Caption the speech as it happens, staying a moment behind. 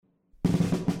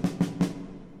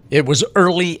It was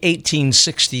early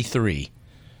 1863,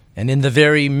 and in the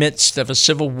very midst of a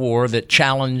civil war that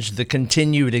challenged the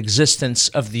continued existence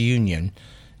of the Union,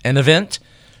 an event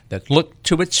that looked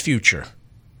to its future.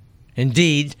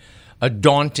 Indeed, a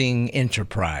daunting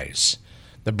enterprise,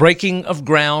 the breaking of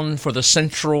ground for the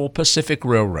Central Pacific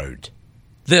Railroad.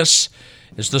 This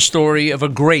is the story of a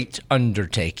great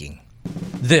undertaking.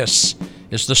 This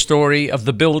is the story of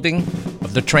the building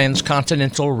of the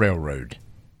Transcontinental Railroad.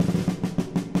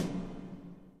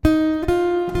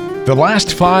 The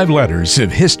last 5 letters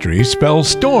of history spell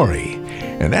story,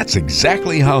 and that's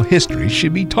exactly how history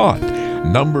should be taught.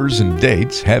 Numbers and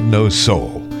dates have no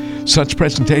soul. Such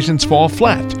presentations fall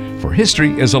flat, for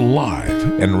history is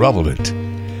alive and relevant.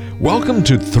 Welcome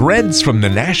to Threads from the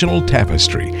National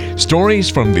Tapestry,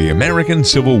 stories from the American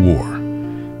Civil War.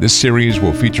 This series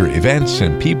will feature events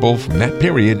and people from that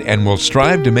period and will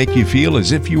strive to make you feel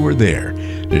as if you were there,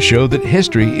 to show that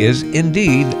history is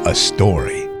indeed a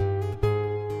story.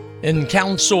 In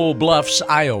Council Bluffs,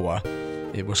 Iowa,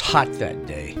 it was hot that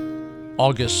day,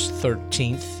 August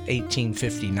 13th,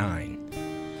 1859.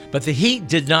 But the heat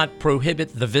did not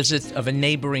prohibit the visit of a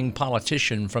neighboring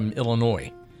politician from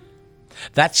Illinois.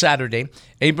 That Saturday,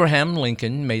 Abraham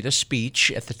Lincoln made a speech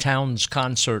at the town's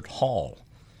concert hall.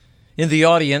 In the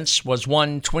audience was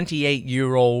one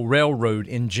 28-year-old railroad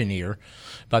engineer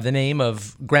by the name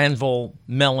of Granville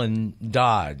Mellon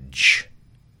Dodge.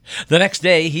 The next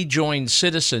day, he joined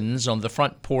citizens on the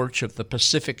front porch of the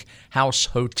Pacific House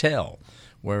Hotel,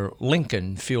 where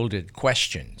Lincoln fielded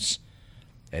questions.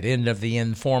 At the end of the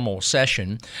informal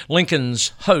session,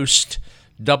 Lincoln's host,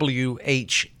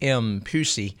 W.H.M.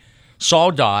 Pusey,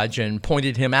 saw Dodge and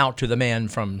pointed him out to the man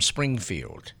from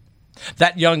Springfield.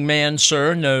 "That young man,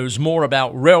 sir, knows more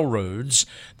about railroads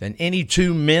than any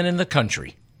 2 men in the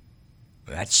country."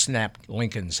 That snapped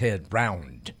Lincoln's head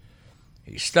round.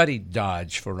 He studied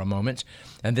Dodge for a moment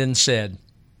and then said,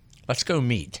 "Let's go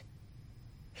meet."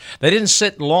 They didn't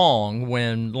sit long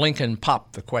when Lincoln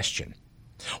popped the question.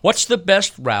 "What's the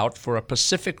best route for a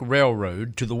Pacific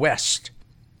Railroad to the west?"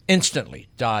 Instantly,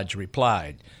 Dodge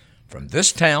replied, "From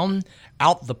this town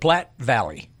out the Platte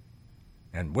Valley."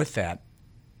 And with that,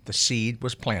 the seed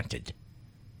was planted.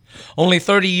 Only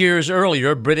 30 years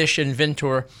earlier, British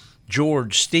inventor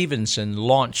George Stephenson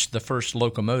launched the first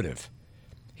locomotive.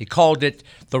 He called it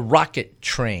the rocket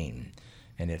train,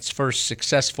 and its first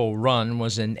successful run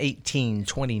was in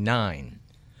 1829.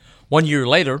 1 year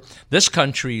later, this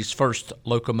country's first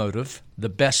locomotive, the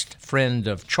Best Friend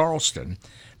of Charleston,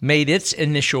 made its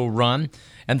initial run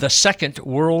and the second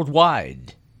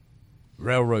worldwide.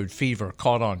 Railroad fever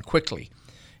caught on quickly,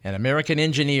 and American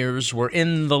engineers were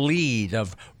in the lead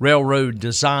of railroad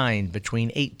design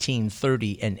between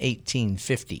 1830 and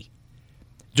 1850.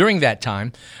 During that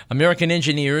time, American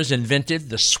engineers invented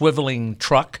the swiveling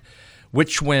truck,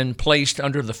 which, when placed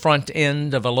under the front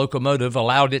end of a locomotive,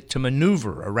 allowed it to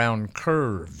maneuver around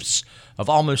curves of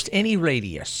almost any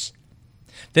radius.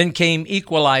 Then came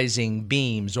equalizing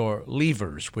beams or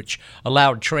levers, which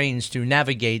allowed trains to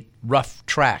navigate rough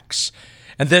tracks,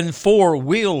 and then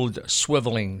 4-wheeled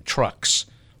swiveling trucks,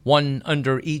 one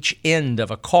under each end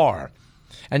of a car.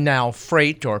 And now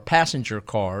freight or passenger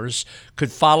cars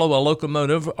could follow a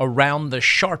locomotive around the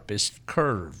sharpest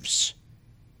curves.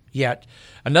 Yet,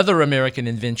 another American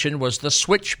invention was the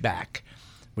switchback,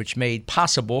 which made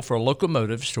possible for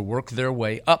locomotives to work their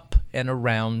way up and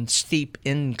around steep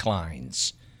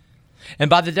inclines. And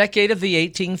by the decade of the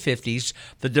 1850s,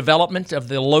 the development of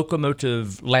the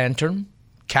locomotive lantern,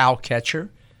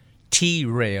 cowcatcher,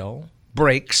 T-rail,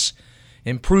 brakes,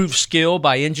 improved skill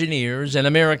by engineers, and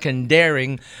American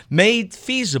daring made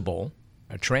feasible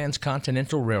a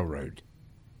transcontinental railroad.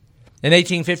 In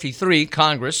 1853,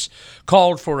 Congress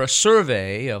called for a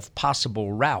survey of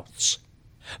possible routes.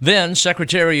 Then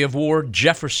Secretary of War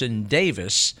Jefferson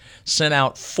Davis sent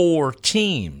out 4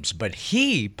 teams, but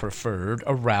he preferred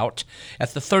a route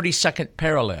at the 32nd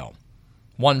parallel,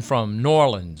 one from New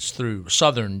Orleans through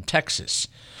southern Texas,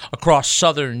 across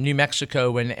southern New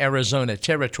Mexico and Arizona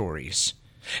territories,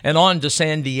 and on to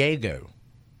San Diego.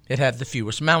 It had the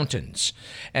fewest mountains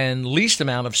and least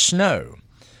amount of snow,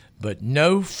 but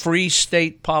no free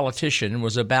state politician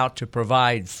was about to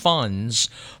provide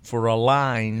funds for a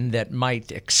line that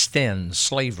might extend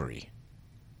slavery.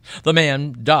 The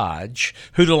man, Dodge,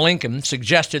 who to Lincoln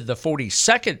suggested the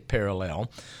 42nd parallel,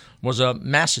 was a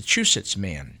Massachusetts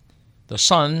man, the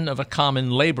son of a common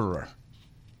laborer.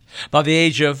 By the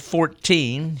age of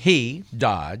 14, he,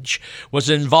 Dodge, was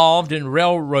involved in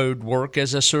railroad work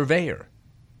as a surveyor.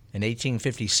 In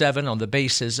 1857, on the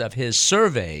basis of his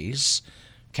surveys,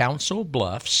 Council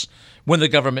Bluffs when the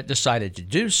government decided to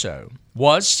do so,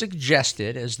 was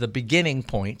suggested as the beginning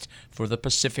point for the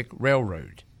Pacific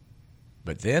Railroad.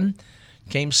 But then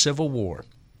came Civil War,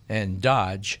 and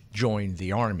Dodge joined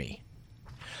the Army.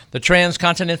 The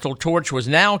transcontinental torch was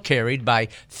now carried by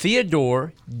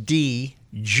Theodore D.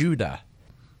 Judah,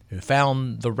 who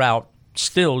found the route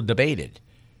still debated.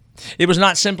 It was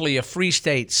not simply a free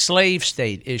state, slave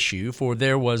state issue, for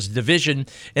there was division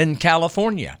in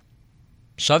California.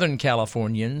 Southern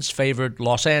Californians favored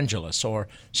Los Angeles or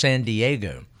San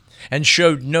Diego and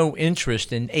showed no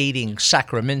interest in aiding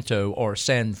Sacramento or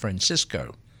San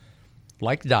Francisco.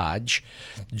 Like Dodge,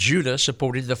 Judah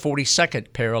supported the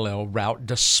 42nd parallel route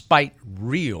despite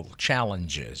real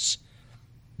challenges.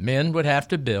 Men would have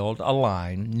to build a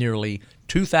line nearly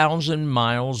 2,000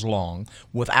 miles long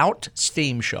without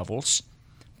steam shovels,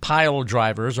 pile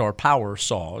drivers or power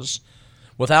saws,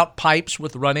 without pipes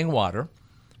with running water,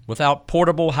 without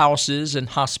portable houses and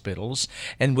hospitals,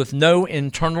 and with no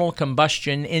internal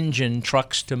combustion engine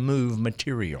trucks to move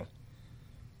material.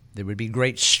 There would be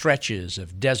great stretches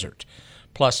of desert,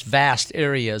 plus vast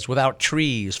areas without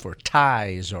trees for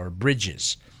ties or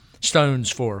bridges, stones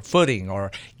for footing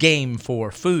or game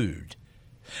for food.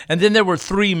 And then there were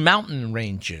 3 mountain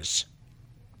ranges,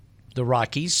 the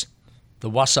Rockies, the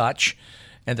Wasatch,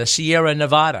 and the Sierra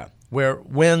Nevada, where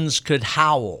winds could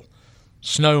howl.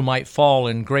 Snow might fall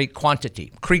in great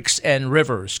quantity. Creeks and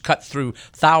rivers cut through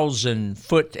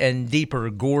 1,000-foot and deeper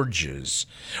gorges,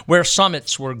 where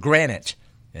summits were granite,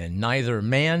 and neither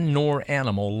man nor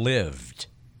animal lived.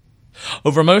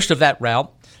 Over most of that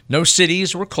route, no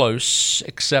cities were close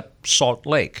except Salt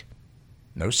Lake.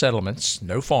 No settlements,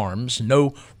 no farms,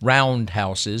 no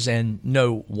roundhouses, and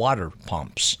no water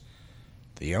pumps.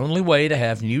 The only way to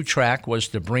have new track was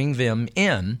to bring them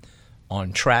in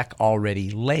on track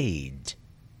already laid.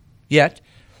 Yet,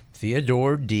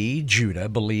 Theodore D. Judah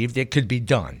believed it could be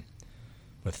done.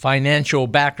 With financial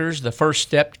backers, the first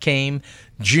step came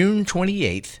June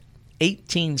 28,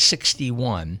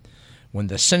 1861, when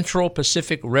the Central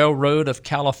Pacific Railroad of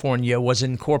California was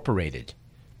incorporated.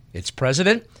 Its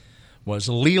president was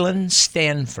Leland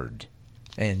Stanford,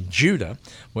 and Judah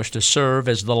was to serve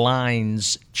as the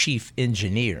line's chief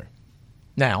engineer.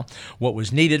 Now, what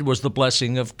was needed was the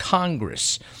blessing of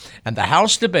Congress, and the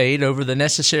House debate over the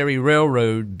necessary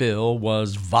railroad bill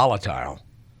was volatile.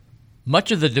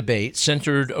 Much of the debate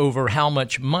centered over how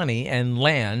much money and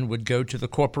land would go to the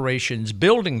corporations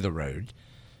building the road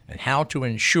and how to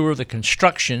ensure the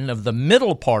construction of the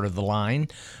middle part of the line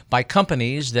by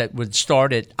companies that would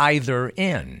start at either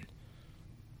end.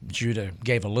 Judah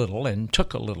gave a little and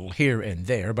took a little here and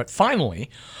there, but finally,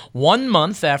 1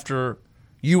 month after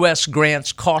U.S.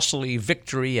 Grant's costly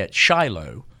victory at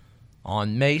Shiloh,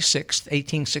 on May 6,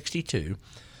 1862,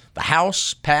 the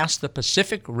House passed the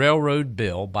Pacific Railroad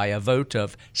Bill by a vote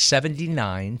of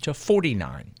 79 to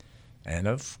 49, and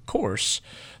of course,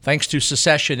 thanks to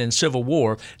secession and Civil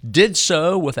War, did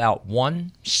so without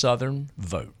one Southern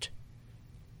vote.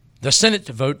 The Senate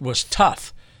vote was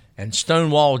tough, and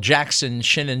Stonewall Jackson's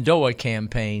Shenandoah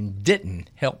campaign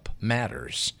didn't help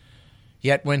matters.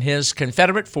 Yet when his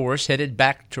Confederate force headed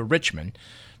back to Richmond,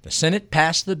 the Senate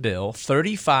passed the bill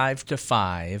 35 to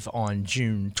 5 on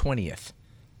June 20th.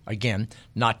 Again,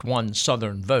 not one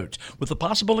Southern vote, with the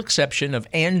possible exception of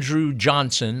Andrew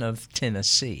Johnson of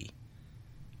Tennessee.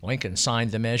 Lincoln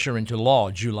signed the measure into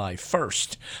law July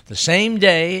 1st, the same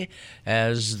day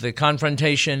as the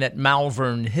confrontation at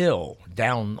Malvern Hill,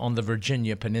 down on the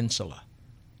Virginia Peninsula.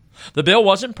 The bill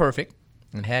wasn't perfect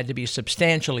and had to be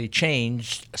substantially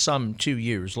changed some 2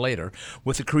 years later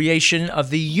with the creation of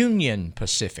the Union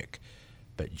Pacific,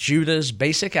 but Judah's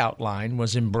basic outline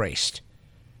was embraced.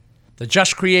 The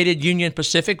just-created Union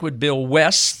Pacific would build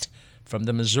west from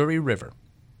the Missouri River.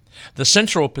 The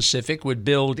Central Pacific would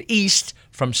build east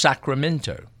from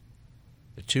Sacramento.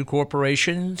 The two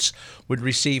corporations would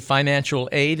receive financial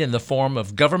aid in the form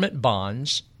of government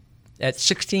bonds at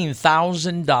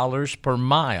 $16,000 per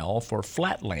mile for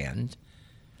flatland,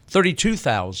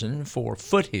 $32,000 for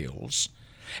foothills,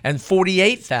 and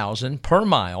 $48,000 per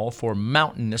mile for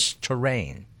mountainous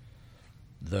terrain.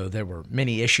 Though there were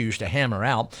many issues to hammer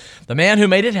out, the man who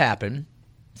made it happen,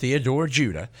 Theodore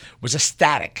Judah, was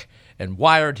ecstatic and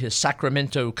wired his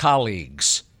Sacramento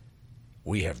colleagues,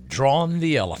 "We have drawn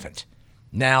the elephant.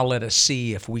 Now let us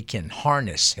see if we can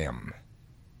harness him."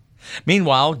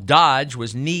 Meanwhile, Dodge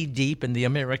was knee-deep in the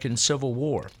American Civil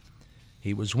War.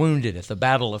 He was wounded at the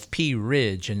Battle of Pea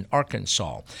Ridge in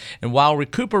Arkansas, and while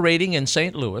recuperating in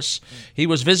St. Louis, he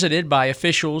was visited by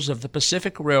officials of the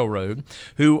Pacific Railroad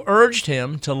who urged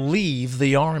him to leave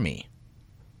the Army.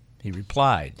 He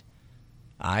replied,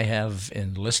 I have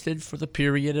enlisted for the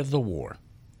period of the war.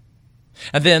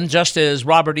 And then, just as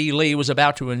Robert E. Lee was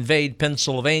about to invade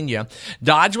Pennsylvania,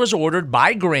 Dodge was ordered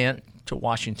by Grant to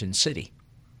Washington City.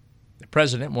 The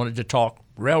president wanted to talk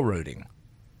railroading.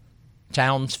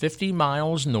 Towns 50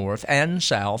 miles north and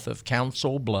south of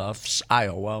Council Bluffs,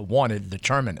 Iowa, wanted the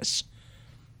terminus.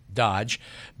 Dodge,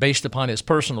 based upon his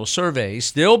personal surveys,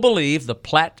 still believed the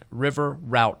Platte River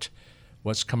route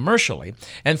was commercially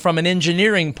and from an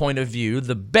engineering point of view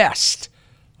the best,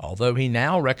 although he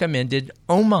now recommended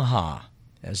Omaha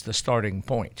as the starting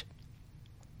point.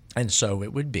 And so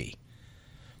it would be.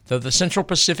 Though the Central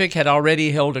Pacific had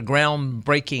already held a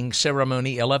groundbreaking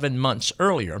ceremony 11 months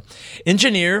earlier,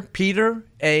 engineer Peter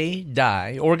A.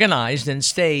 Dye organized and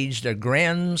staged a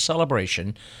grand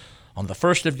celebration on the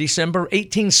 1st of December,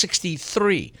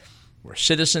 1863, where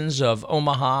citizens of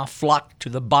Omaha flocked to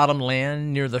the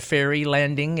bottomland near the ferry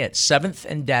landing at 7th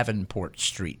and Davenport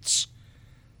Streets.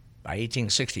 By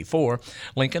 1864,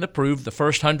 Lincoln approved the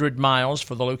first 100 miles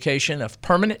for the location of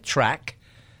permanent track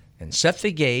and set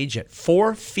the gauge at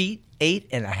 4 feet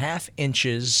 8.5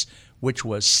 inches, which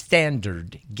was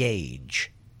standard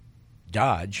gauge.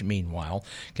 Dodge, meanwhile,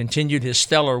 continued his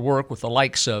stellar work with the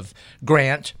likes of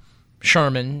Grant,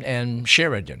 Sherman, and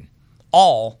Sheridan.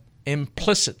 All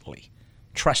implicitly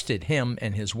trusted him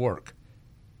and his work.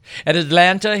 At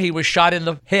Atlanta, he was shot in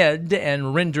the head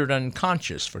and rendered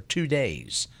unconscious for 2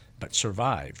 days, but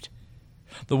survived.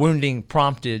 The wounding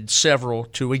prompted several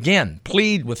to again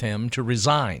plead with him to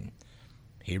resign.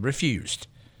 He refused.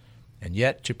 And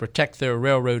yet, to protect their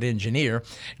railroad engineer,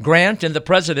 Grant and the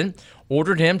president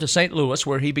ordered him to St. Louis,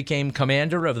 where he became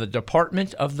commander of the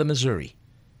Department of the Missouri.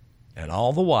 And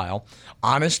all the while,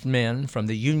 honest men from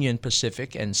the Union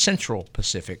Pacific and Central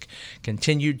Pacific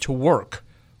continued to work,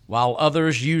 while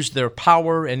others used their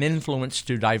power and influence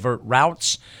to divert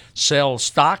routes, sell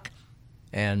stock,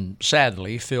 and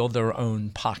sadly fill their own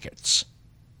pockets.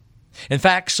 In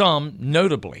fact, some,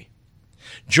 notably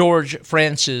George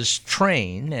Francis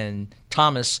Train and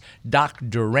Thomas Doc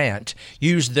Durant,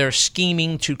 used their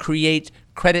scheming to create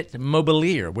Credit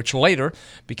Mobilier, which later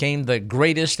became the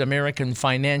greatest American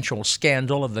financial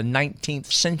scandal of the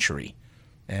 19th century,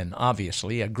 and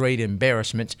obviously a great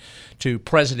embarrassment to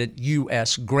President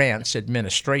U.S. Grant's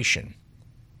administration.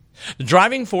 The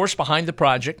driving force behind the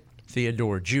project,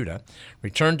 Theodore Judah,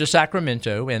 returned to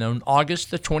Sacramento and on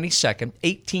August the 22nd,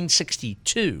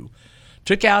 1862,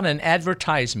 took out an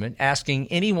advertisement asking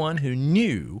anyone who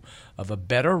knew of a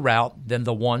better route than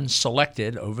the one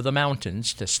selected over the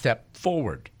mountains to step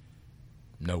forward.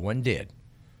 No one did.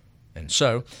 And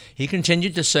so he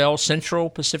continued to sell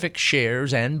Central Pacific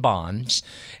shares and bonds,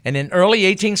 and in early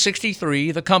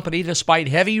 1863, the company, despite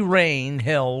heavy rain,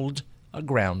 held a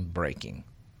groundbreaking.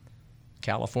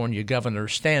 California Governor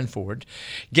Stanford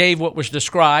gave what was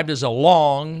described as a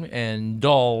long and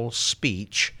dull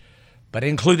speech, but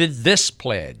included this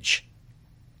pledge: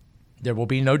 there will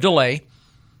be no delay,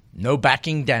 no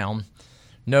backing down,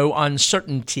 no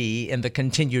uncertainty in the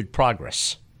continued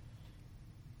progress.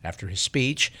 After his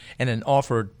speech and an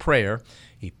offered prayer,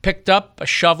 he picked up a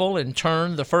shovel and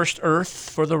turned the first earth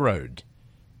for the road.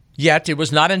 Yet it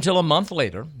was not until a month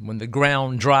later, when the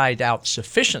ground dried out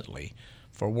sufficiently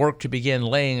for work to begin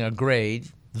laying a grade,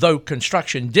 though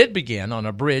construction did begin on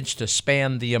a bridge to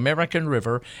span the American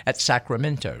River at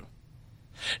Sacramento.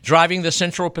 Driving the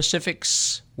Central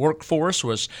Pacific's workforce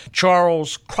was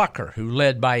Charles Crocker, who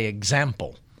led by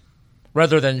example.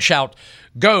 Rather than shout,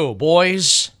 "Go,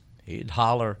 boys," he'd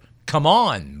holler, "Come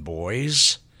on,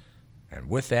 boys." And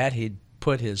with that, he'd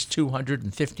put his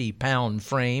 250-pound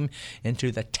frame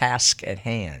into the task at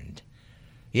hand.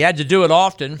 He had to do it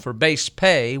often for base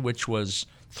pay, which was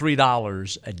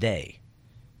 $3 a day.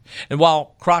 And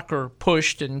while Crocker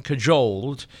pushed and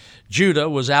cajoled, Judah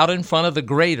was out in front of the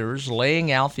graders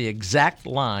laying out the exact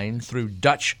line through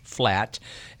Dutch Flat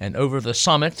and over the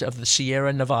summit of the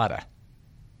Sierra Nevada.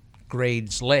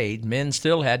 Grades laid, men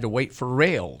still had to wait for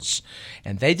rails,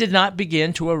 and they did not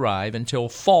begin to arrive until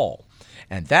fall,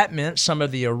 and that meant some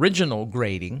of the original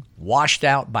grading, washed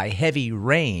out by heavy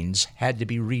rains, had to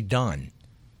be redone.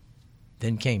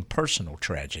 Then came personal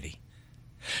tragedy.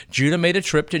 Judah made a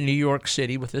trip to New York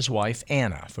City with his wife,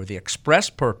 Anna, for the express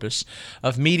purpose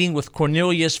of meeting with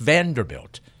Cornelius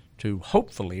Vanderbilt to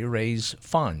hopefully raise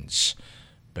funds.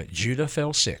 But Judah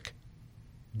fell sick.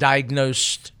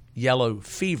 Diagnosed yellow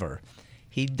fever,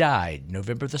 he died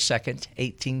November the 2nd,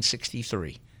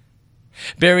 1863.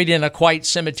 Buried in a quiet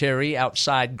cemetery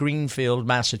outside Greenfield,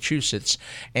 Massachusetts,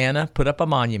 Anna put up a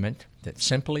monument that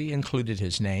simply included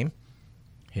his name,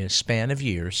 his span of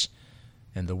years,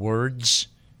 and the words,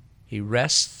 "He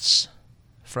rests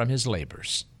from his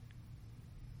labors."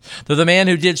 Though the man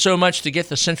who did so much to get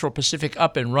the Central Pacific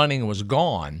up and running was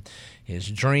gone,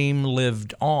 his dream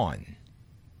lived on.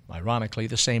 Ironically,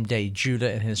 the same day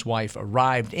Judah and his wife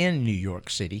arrived in New York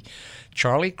City,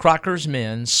 Charlie Crocker's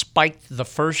men spiked the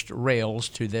first rails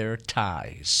to their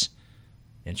ties.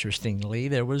 Interestingly,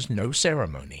 there was no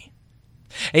ceremony.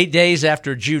 8 days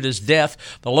after Judah's death,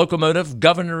 the locomotive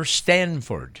Governor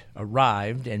Stanford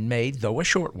arrived and made, though a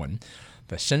short one,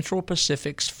 the Central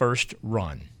Pacific's first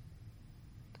run.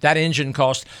 That engine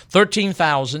cost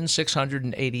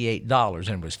 $13,688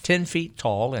 and was 10 feet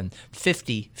tall and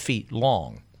 50 feet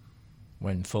long.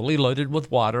 When fully loaded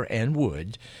with water and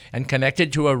wood and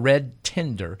connected to a red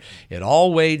tender, it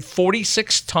all weighed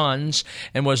 46 tons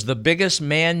and was the biggest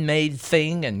man-made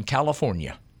thing in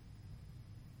California.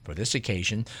 For this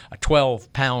occasion, a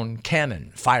 12-pound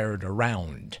cannon fired a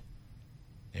round.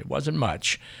 It wasn't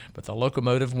much, but the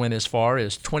locomotive went as far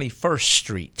as 21st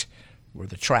Street, where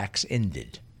the tracks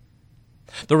ended.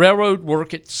 The railroad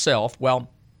work itself,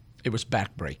 well, it was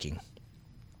backbreaking.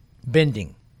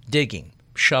 Bending, digging,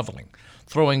 shoveling,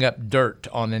 throwing up dirt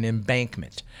on an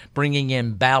embankment, bringing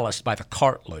in ballast by the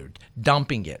cartload,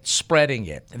 dumping it, spreading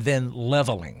it, then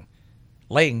leveling.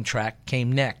 Laying track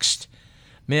came next.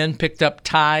 Men picked up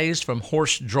ties from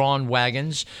horse-drawn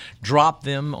wagons, dropped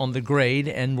them on the grade,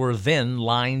 and were then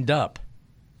lined up.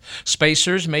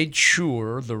 Spacers made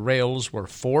sure the rails were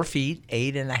 4 feet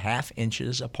 8.5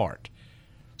 inches apart.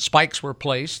 Spikes were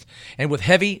placed, and with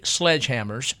heavy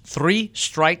sledgehammers, 3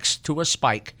 strikes to a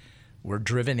spike were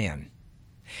driven in.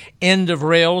 End of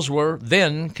rails were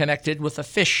then connected with a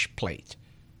fish plate.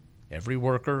 Every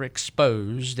worker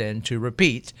exposed, and to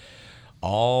repeat,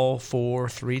 all for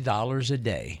 $3 a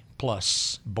day,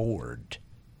 plus board.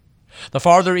 The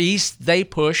farther east they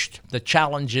pushed, the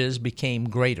challenges became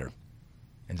greater.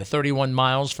 In the 31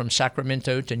 miles from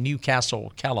Sacramento to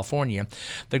Newcastle, California,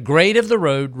 the grade of the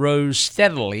road rose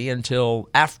steadily until,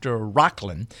 after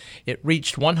Rocklin, it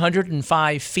reached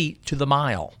 105 feet to the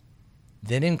mile,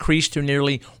 then increased to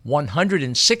nearly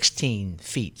 116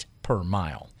 feet per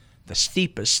mile, the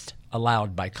steepest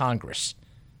allowed by Congress.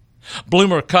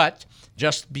 Bloomer Cut,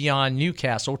 just beyond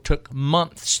Newcastle, took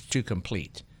months to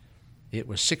complete. It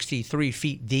was 63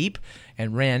 feet deep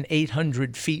and ran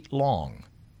 800 feet long.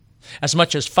 As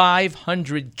much as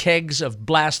 500 kegs of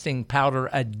blasting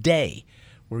powder a day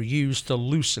were used to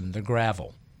loosen the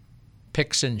gravel.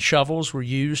 Picks and shovels were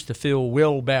used to fill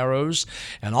wheelbarrows,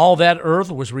 and all that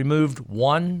earth was removed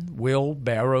one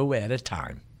wheelbarrow at a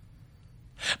time.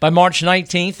 By March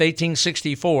 19,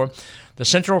 1864, the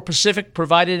Central Pacific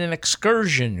provided an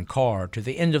excursion car to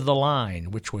the end of the line,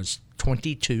 which was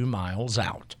 22 miles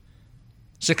out.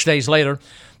 6 days later,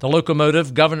 the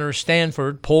locomotive Governor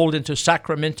Stanford pulled into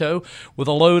Sacramento with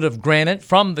a load of granite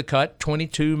from the cut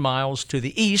 22 miles to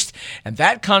the east, and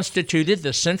that constituted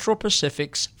the Central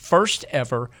Pacific's first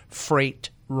ever freight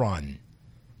run.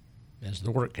 As the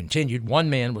work continued,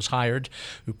 one man was hired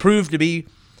who proved to be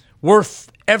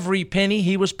worth every penny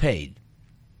he was paid.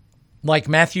 Like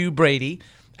Matthew Brady,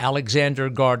 Alexander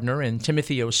Gardner, and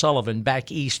Timothy O'Sullivan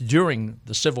back east during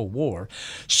the Civil War,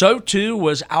 so too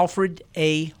was Alfred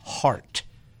A. Hart,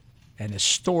 an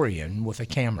historian with a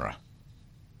camera.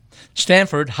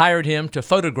 Stanford hired him to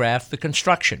photograph the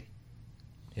construction.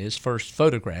 His first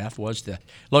photograph was the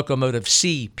locomotive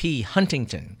C.P.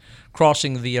 Huntington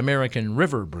crossing the American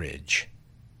River Bridge.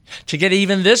 To get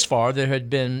even this far, there had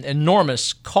been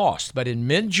enormous cost, but in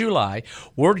mid-July,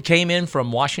 word came in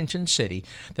from Washington City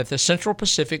that the Central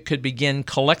Pacific could begin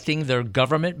collecting their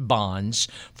government bonds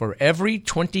for every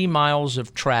 20 miles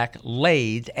of track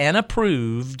laid and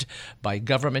approved by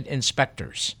government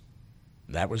inspectors.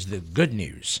 That was the good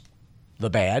news. The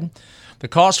bad? The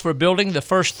cost for building the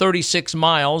first 36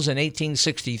 miles in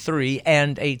 1863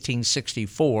 and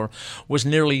 1864 was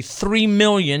nearly $3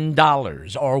 million,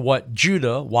 or what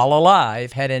Judah, while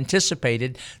alive, had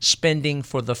anticipated spending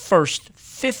for the first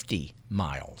 50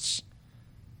 miles.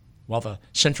 While the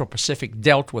Central Pacific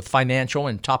dealt with financial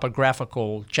and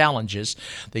topographical challenges,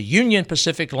 the Union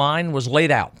Pacific line was laid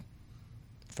out.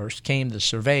 First came the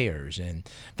surveyors, and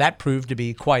that proved to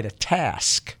be quite a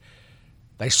task.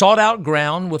 They sought out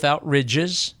ground without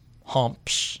ridges,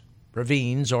 humps,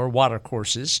 ravines, or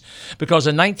watercourses, because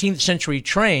a 19th century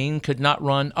train could not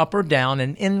run up or down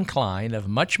an incline of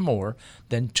much more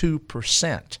than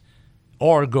 2%,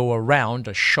 or go around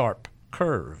a sharp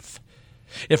curve.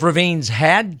 If ravines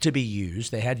had to be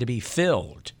used, they had to be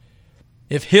filled.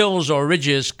 If hills or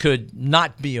ridges could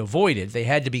not be avoided, they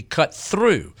had to be cut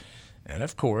through. And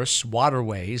of course,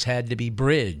 waterways had to be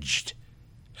bridged.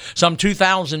 Some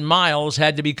 2,000 miles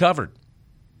had to be covered.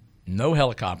 No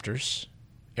helicopters,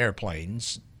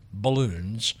 airplanes,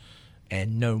 balloons,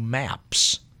 and no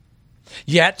maps.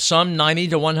 Yet, some 90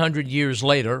 to 100 years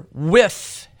later,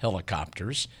 with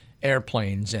helicopters,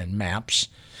 airplanes, and maps,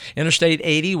 Interstate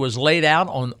 80 was laid out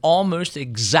on almost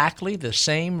exactly the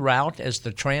same route as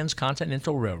the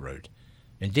Transcontinental Railroad.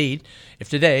 Indeed, if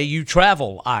today you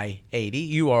travel I-80,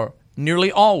 you are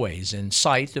nearly always in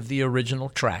sight of the original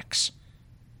tracks.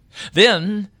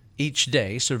 Then, each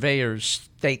day, surveyors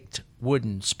staked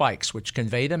wooden spikes which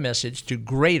conveyed a message to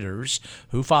graders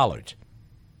who followed.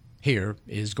 Here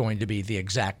is going to be the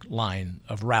exact line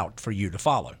of route for you to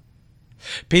follow.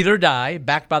 Peter Dye,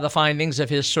 backed by the findings of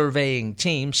his surveying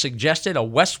team, suggested a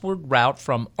westward route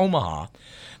from Omaha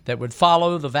that would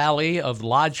follow the valley of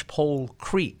Lodgepole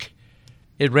Creek.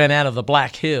 It ran out of the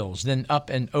Black Hills, then up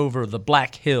and over the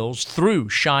Black Hills, through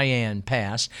Cheyenne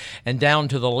Pass, and down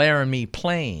to the Laramie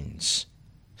Plains.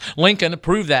 Lincoln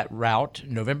approved that route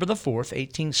November the 4th,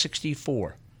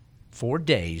 1864, 4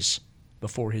 days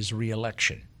before his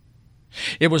reelection.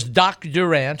 It was Doc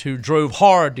Durant who drove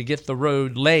hard to get the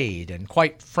road laid, and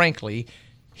quite frankly,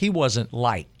 he wasn't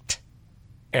liked.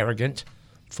 Arrogant,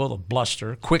 full of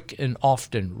bluster, quick and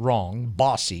often wrong,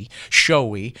 bossy,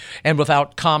 showy, and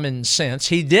without common sense,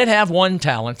 he did have one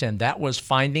talent, and that was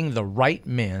finding the right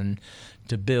men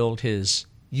to build his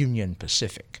Union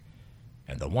Pacific.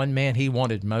 And the one man he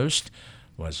wanted most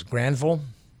was Granville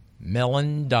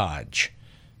Mellon Dodge,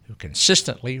 who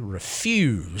consistently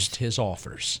refused his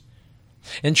offers.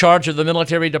 In charge of the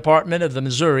military department of the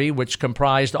Missouri, which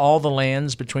comprised all the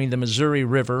lands between the Missouri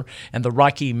River and the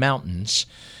Rocky Mountains,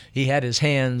 he had his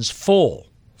hands full,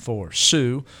 for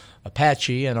Sioux,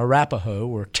 Apache, and Arapaho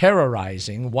were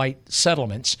terrorizing white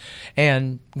settlements,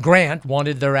 and Grant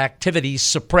wanted their activities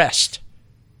suppressed.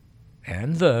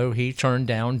 And though he turned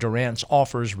down Durant's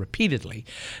offers repeatedly,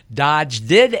 Dodge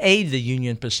did aid the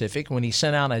Union Pacific when he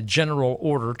sent out a general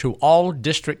order to all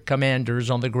district commanders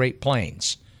on the Great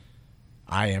Plains.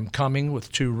 I am coming with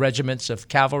 2 regiments of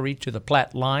cavalry to the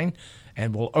Platte line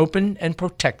and will open and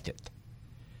protect it.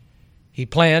 He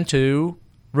planned to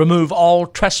remove all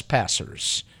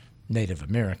trespassers, Native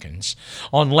Americans,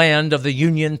 on land of the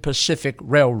Union Pacific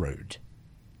Railroad.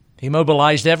 He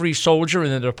mobilized every soldier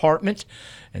in the department,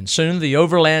 and soon the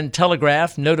Overland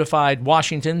Telegraph notified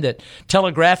Washington that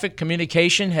telegraphic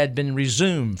communication had been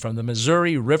resumed from the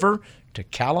Missouri River to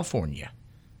California.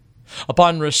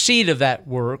 Upon receipt of that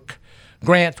work,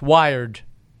 Grant wired,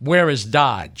 "Where is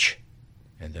Dodge?"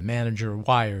 And the manager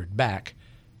wired back,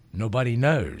 "Nobody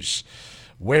knows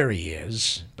where he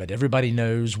is, but everybody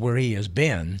knows where he has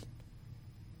been."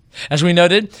 As we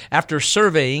noted, after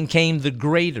surveying came the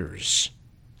graders.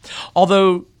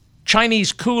 Although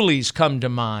Chinese coolies come to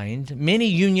mind, many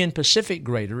Union Pacific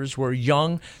graders were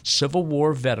young Civil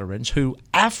War veterans who,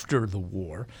 after the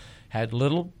war, had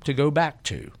little to go back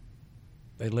to.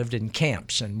 They lived in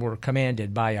camps and were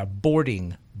commanded by a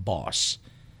boarding boss.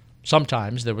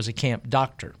 Sometimes there was a camp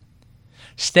doctor.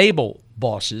 Stable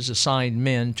bosses assigned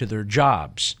men to their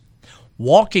jobs.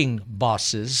 Walking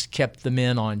bosses kept the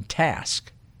men on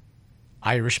task.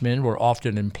 Irishmen were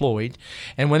often employed,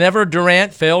 and whenever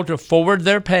Durant failed to forward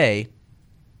their pay,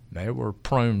 they were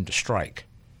prone to strike.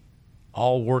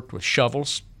 All worked with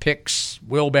shovels, picks,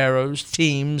 wheelbarrows,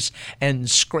 teams, and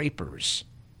scrapers.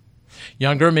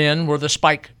 Younger men were the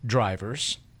spike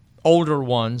drivers. Older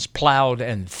ones plowed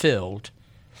and filled.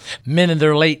 Men in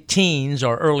their late teens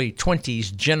or early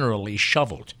 20s generally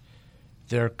shoveled.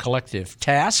 Their collective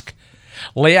task?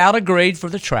 Lay out a grade for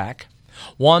the track,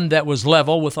 one that was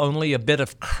level with only a bit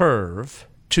of curve,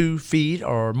 2 feet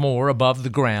or more above the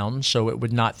ground so it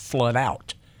would not flood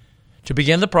out. To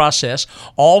begin the process,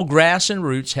 all grass and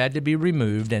roots had to be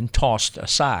removed and tossed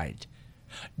aside.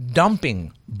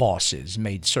 Dumping bosses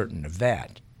made certain of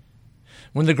that.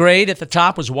 When the grade at the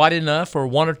top was wide enough for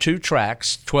 1 or 2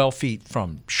 tracks, 12 feet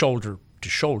from shoulder to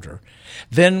shoulder,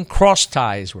 then cross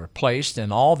ties were placed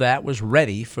and all that was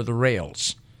ready for the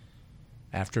rails.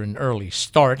 After an early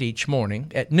start each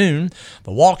morning, at noon,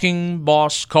 the walking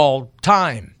boss called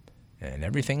time, and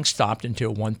everything stopped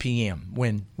until 1 p.m.,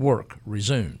 when work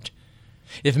resumed.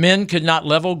 If men could not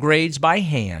level grades by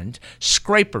hand,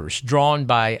 scrapers drawn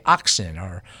by oxen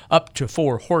or up to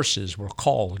 4 horses were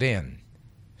called in.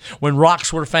 When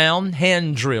rocks were found,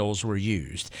 hand drills were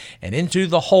used, and into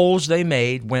the holes they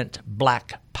made went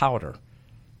black powder.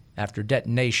 After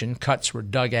detonation, cuts were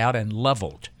dug out and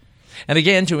leveled. And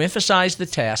again, to emphasize the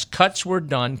task, cuts were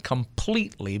done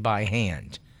completely by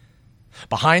hand.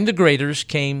 Behind the graders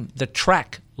came the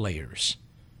track layers.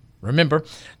 Remember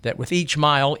that with each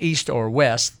mile east or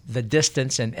west, the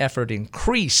distance and effort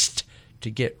increased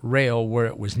to get rail where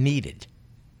it was needed.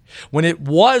 When it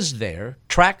was there,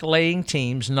 track laying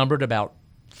teams numbered about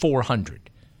 400.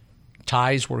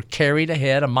 Ties were carried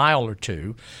ahead a mile or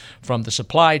two from the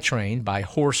supply train by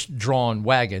horse-drawn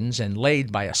wagons and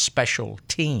laid by a special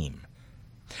team.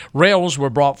 Rails were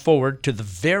brought forward to the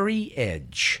very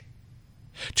edge.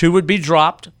 Two would be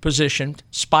dropped, positioned,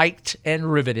 spiked,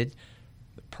 and riveted.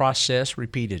 The process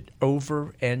repeated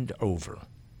over and over.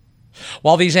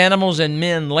 While these animals and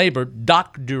men labored,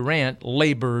 Doc Durant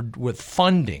labored with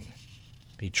funding.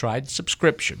 He tried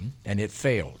subscription, and it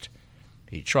failed.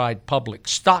 He tried public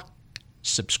stock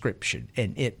subscription,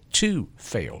 and it too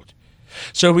failed.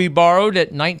 So he borrowed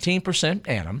at 19%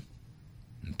 annum.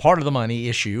 Part of the money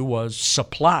issue was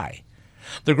supply.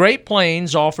 The Great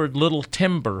Plains offered little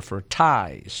timber for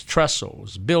ties,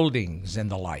 trestles, buildings, and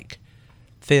the like.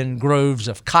 Thin groves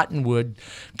of cottonwood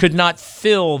could not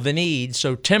fill the need,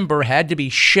 so timber had to be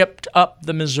shipped up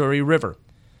the Missouri River.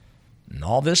 And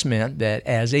all this meant that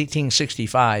as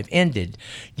 1865 ended,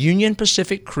 Union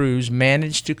Pacific crews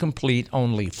managed to complete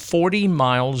only 40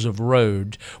 miles of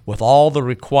road with all the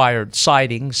required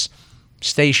sidings,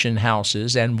 station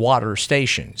houses, and water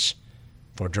stations.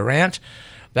 For Durant,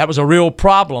 that was a real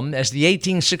problem, as the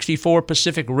 1864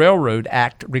 Pacific Railroad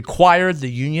Act required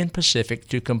the Union Pacific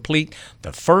to complete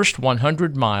the first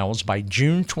 100 miles by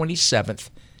June 27,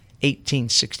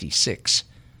 1866.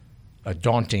 A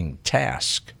daunting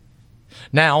task.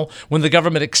 Now, when the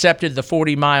government accepted the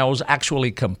 40 miles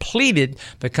actually completed,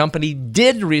 the company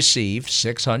did receive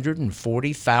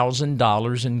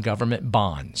 $640,000 in government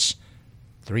bonds.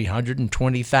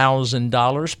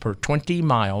 $320,000 per 20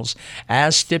 miles,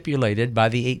 as stipulated by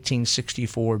the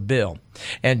 1864 bill,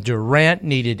 and Durant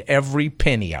needed every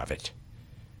penny of it.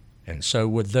 And so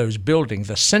would those building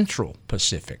the Central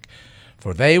Pacific,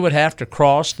 for they would have to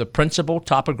cross the principal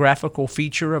topographical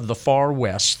feature of the Far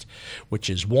West, which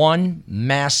is one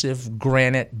massive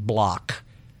granite block,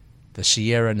 the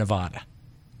Sierra Nevada.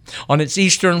 On its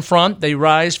eastern front, they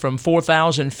rise from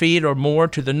 4,000 feet or more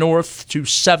to the north to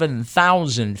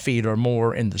 7,000 feet or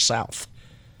more in the south.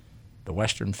 The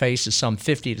western face is some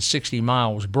 50 to 60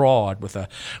 miles broad, with a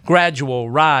gradual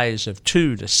rise of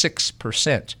 2 to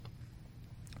 6%.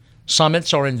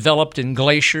 Summits are enveloped in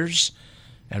glaciers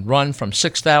and run from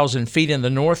 6,000 feet in the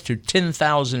north to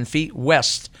 10,000 feet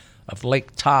west of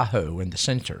Lake Tahoe in the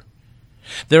center.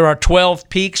 There are 12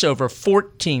 peaks over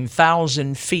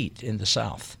 14,000 feet in the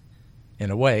south. In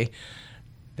a way,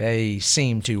 they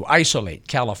seem to isolate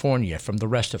California from the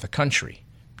rest of the country.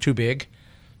 Too big,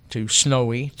 too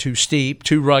snowy, too steep,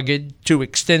 too rugged, too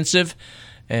extensive,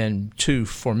 and too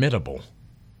formidable.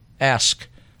 Ask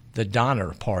the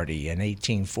Donner Party in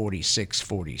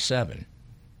 1846-47.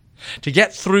 To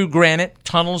get through granite,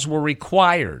 tunnels were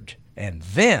required, and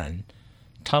then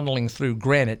tunneling through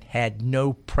granite had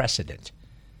no precedent.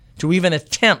 To even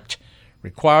attempt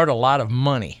required a lot of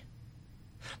money.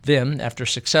 Then, after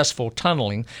successful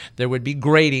tunneling, there would be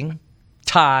grading,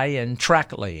 tie, and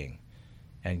track laying.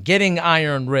 And getting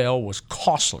iron rail was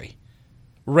costly.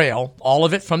 Rail, all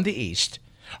of it from the east.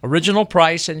 Original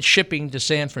price and shipping to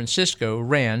San Francisco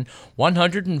ran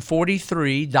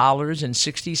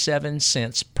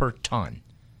 $143.67 per ton.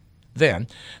 Then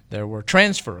there were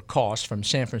transfer costs from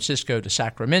San Francisco to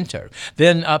Sacramento,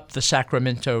 then up the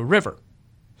Sacramento River.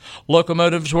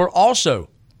 Locomotives were also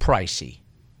pricey.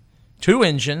 2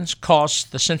 engines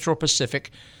cost the Central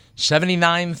Pacific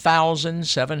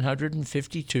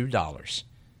 $79,752.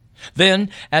 Then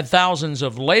add thousands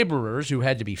of laborers who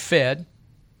had to be fed,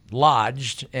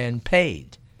 lodged, and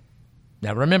paid.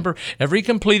 Now remember, every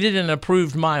completed and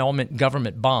approved mile meant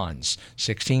government bonds,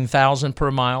 $16,000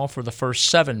 per mile for the first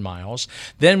 7 miles.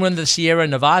 Then when the Sierra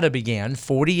Nevada began,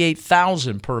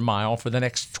 $48,000 per mile for the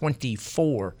next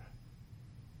 24.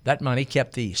 That money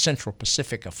kept the Central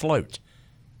Pacific afloat.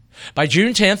 By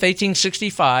June 10,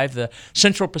 1865, the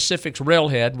Central Pacific's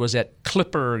railhead was at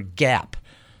Clipper Gap,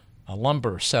 a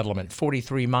lumber settlement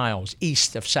 43 miles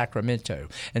east of Sacramento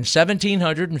and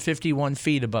 1,751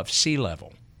 feet above sea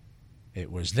level.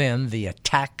 It was then the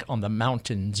attack on the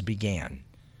mountains began.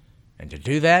 And to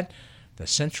do that, the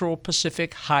Central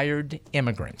Pacific hired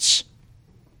immigrants.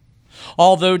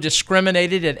 Although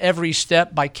discriminated at every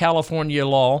step by California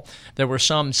law, there were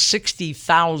some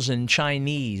 60,000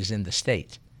 Chinese in the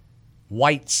state.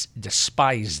 Whites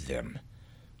despised them.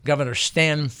 Governor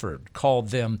Stanford called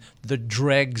them the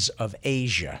dregs of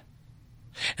Asia.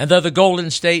 And though the Golden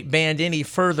State banned any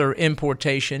further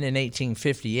importation in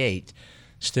 1858,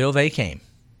 still they came,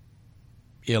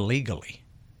 illegally.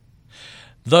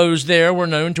 Those there were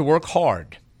known to work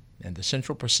hard, and the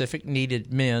Central Pacific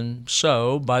needed men,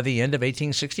 so by the end of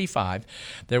 1865,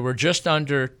 there were just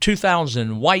under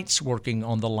 2,000 whites working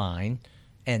on the line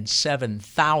and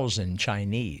 7,000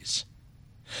 Chinese.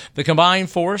 The combined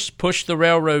force pushed the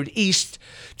railroad east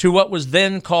to what was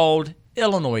then called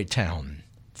Illinois Town,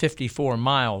 54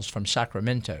 miles from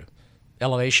Sacramento.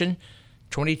 Elevation,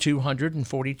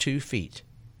 2,242 feet.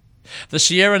 The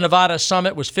Sierra Nevada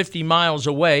summit was 50 miles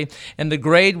away, and the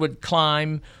grade would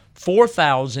climb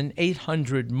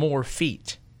 4,800 more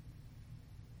feet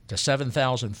to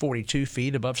 7,042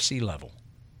 feet above sea level.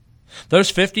 Those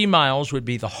 50 miles would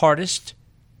be the hardest,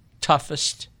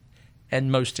 toughest,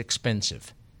 and most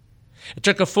expensive. It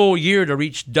took a full year to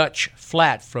reach Dutch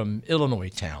Flat from Illinois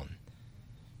Town.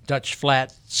 Dutch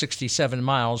Flat, 67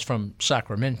 miles from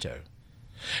Sacramento.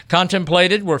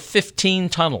 Contemplated were 15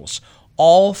 tunnels,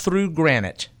 all through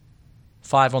granite,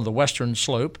 5 on the western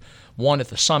slope, 1 at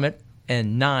the summit,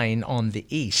 and 9 on the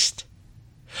east.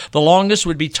 The longest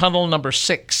would be tunnel number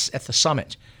 6 at the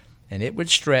summit, and it would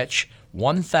stretch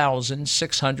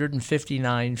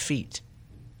 1,659 feet,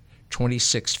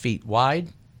 26 feet wide,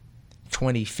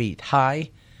 20 feet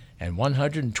high, and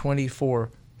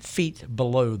 124 feet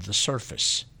below the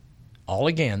surface, all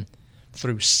again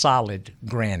through solid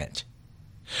granite.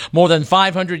 More than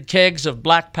 500 kegs of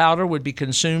black powder would be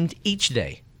consumed each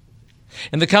day.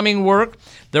 In the coming work,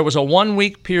 there was a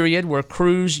 1-week period where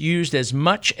crews used as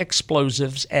much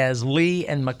explosives as Lee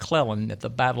and McClellan at the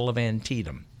Battle of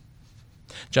Antietam.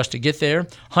 Just to get there,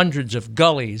 hundreds of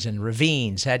gullies and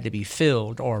ravines had to be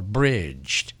filled or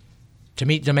bridged. To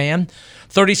meet demand,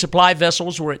 30 supply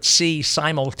vessels were at sea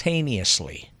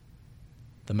simultaneously.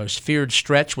 The most feared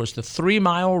stretch was the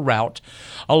 3-mile route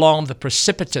along the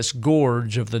precipitous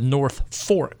gorge of the North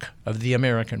Fork of the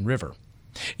American River.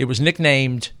 It was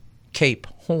nicknamed Cape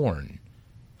Horn.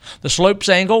 The slope's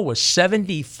angle was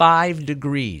 75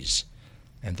 degrees,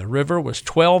 and the river was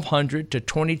 1,200 to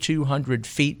 2,200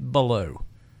 feet below.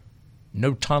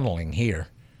 No tunneling here.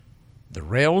 The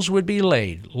rails would be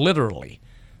laid, literally,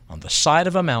 on the side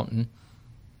of a mountain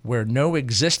where no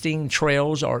existing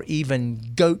trails or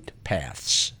even goat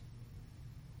paths.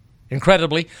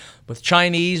 Incredibly, with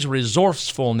Chinese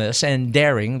resourcefulness and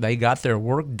daring, they got their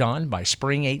work done by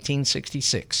spring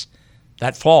 1866.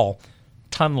 That fall,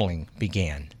 tunneling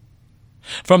began.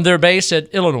 From their base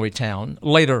at Illinois Town,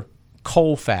 later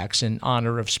Colfax in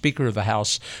honor of Speaker of the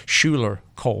House Schuyler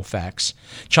Colfax,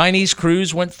 Chinese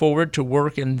crews went forward to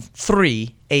work in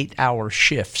 3 8-hour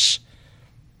shifts.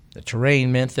 The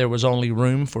terrain meant there was only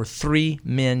room for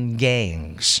 3-man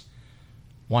gangs.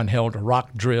 One held a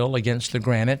rock drill against the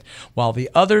granite, while the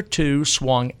other 2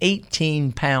 swung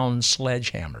 18-pound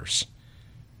sledgehammers.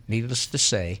 Needless to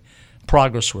say,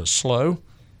 progress was slow,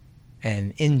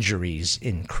 and injuries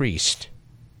increased.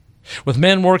 With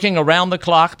men working around the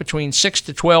clock between 6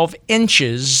 to 12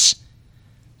 inches,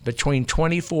 between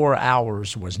 24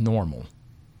 hours was normal.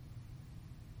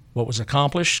 What was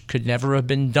accomplished could never have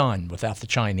been done without the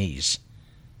Chinese.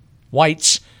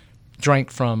 Whites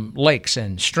drank from lakes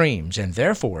and streams and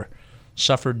therefore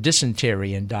suffered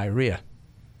dysentery and diarrhea.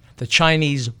 The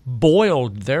Chinese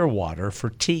boiled their water for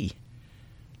tea.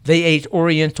 They ate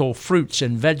oriental fruits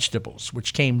and vegetables,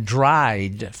 which came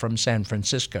dried from San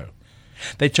Francisco.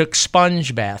 They took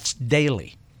sponge baths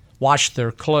daily, washed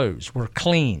their clothes, were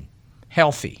clean,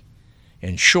 healthy.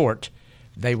 In short,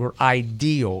 they were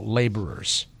ideal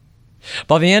laborers.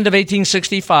 By the end of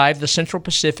 1865, the Central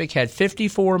Pacific had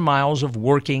 54 miles of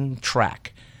working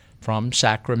track from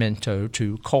Sacramento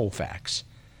to Colfax.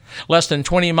 Less than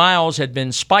 20 miles had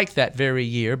been spiked that very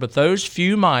year, but those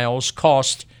few miles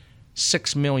cost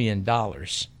 $6 million.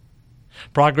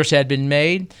 Progress had been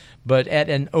made, but at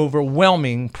an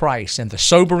overwhelming price, and the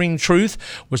sobering truth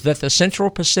was that the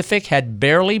Central Pacific had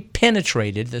barely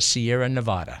penetrated the Sierra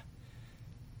Nevada.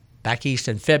 Back east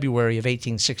in February of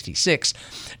 1866,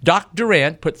 Doc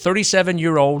Durant put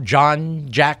 37-year-old John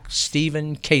Jack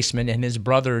Stephen Caseman and his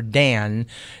brother Dan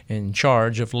in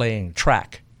charge of laying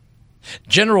track.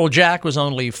 General Jack was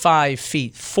only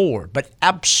 5'4", but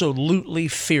absolutely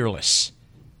fearless.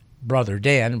 Brother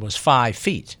Dan was 5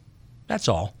 feet. That's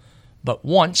all. But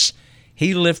once,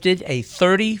 he lifted a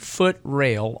 30-foot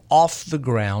rail off the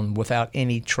ground without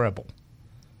any trouble.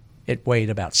 It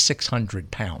weighed about 600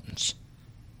 pounds.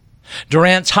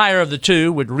 Durant's hire of the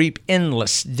 2 would reap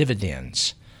endless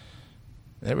dividends.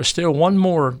 There was still one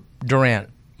more Durant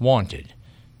wanted,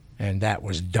 and that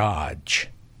was Dodge.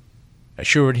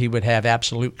 Assured he would have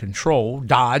absolute control,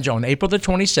 Dodge, on April the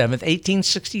 27th,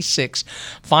 1866,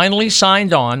 finally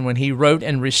signed on when he wrote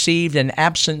and received an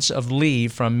absence of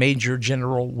leave from Major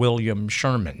General William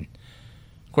Sherman.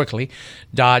 Quickly,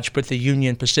 Dodge put the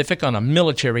Union Pacific on a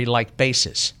military-like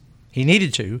basis. He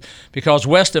needed to, because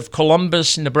west of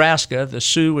Columbus, Nebraska, the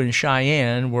Sioux and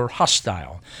Cheyenne were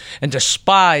hostile and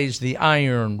despised the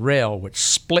iron rail which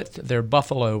split their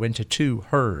buffalo into two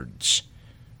herds.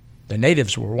 The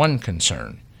natives were one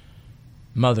concern.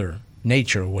 Mother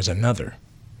Nature was another.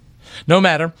 No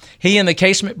matter, he and the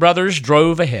Casement brothers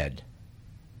drove ahead.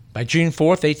 By June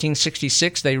 4th,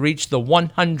 1866, they reached the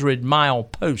 100-mile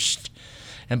post,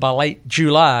 and by late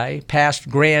July passed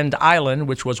Grand Island,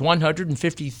 which was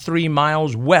 153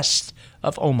 miles west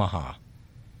of Omaha.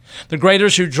 The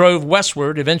graders who drove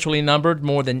westward eventually numbered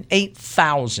more than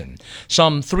 8,000,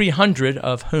 some 300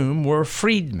 of whom were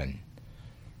freedmen.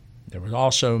 There were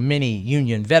also many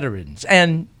Union veterans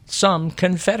and some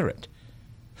Confederate.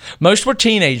 Most were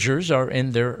teenagers or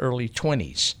in their early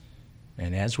 20s.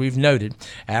 And as we've noted,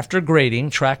 after grading,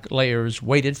 track layers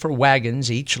waited for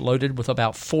wagons, each loaded with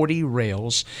about 40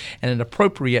 rails and an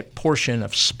appropriate portion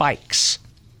of spikes.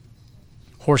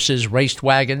 Horses raced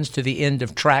wagons to the end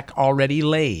of track already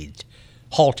laid.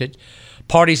 Halted,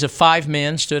 parties of 5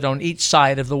 men stood on each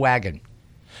side of the wagon.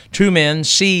 2 men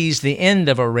seized the end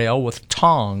of a rail with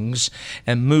tongs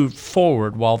and moved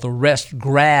forward while the rest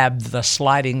grabbed the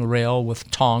sliding rail with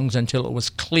tongs until it was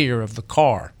clear of the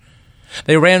car.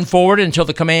 They ran forward until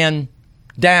the command,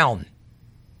 "Down."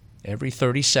 Every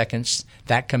 30 seconds,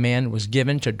 that command was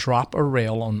given to drop a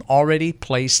rail on already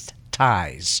placed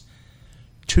ties.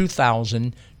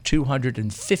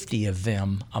 2,250 of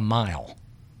them a mile.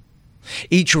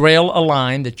 Each rail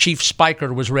aligned, the chief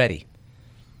spiker was ready.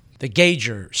 The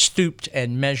gauger stooped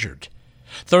and measured.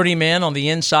 30 men on the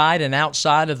inside and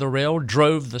outside of the rail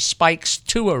drove the spikes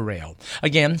to a rail.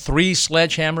 Again, 3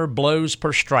 sledgehammer blows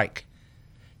per strike.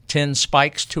 10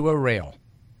 spikes to a rail,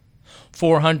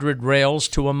 400 rails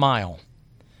to a mile,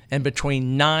 and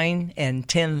between 9,000 and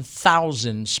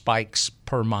 10,000 spikes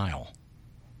per mile,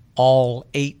 all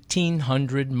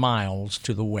 1,800 miles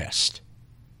to the west.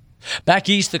 Back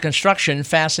east, the construction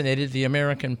fascinated the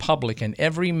American public, and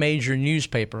every major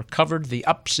newspaper covered the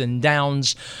ups and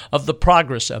downs of the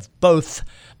progress of both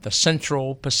the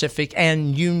Central Pacific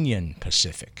and Union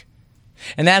Pacific.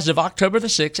 And as of October the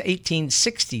 6th,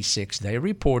 1866, they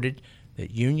reported that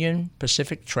Union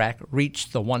Pacific Track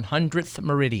reached the 100th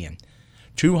meridian,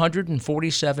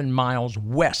 247 miles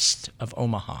west of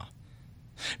Omaha.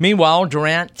 Meanwhile,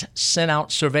 Durant sent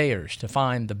out surveyors to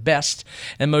find the best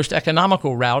and most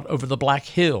economical route over the Black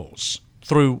Hills,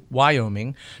 through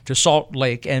Wyoming to Salt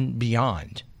Lake and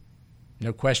beyond.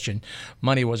 No question,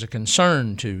 money was a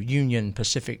concern to Union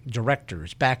Pacific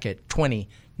directors back at 20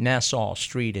 Nassau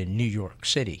Street in New York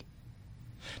City.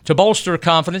 To bolster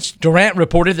confidence, Durant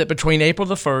reported that between April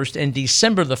the 1st and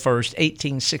December the 1st,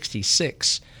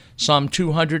 1866, some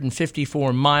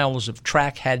 254 miles of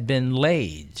track had been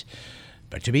laid.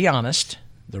 But to be honest,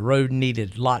 the road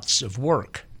needed lots of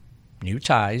work. New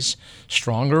ties,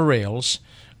 stronger rails,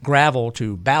 gravel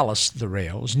to ballast the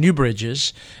rails, new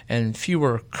bridges, and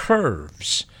fewer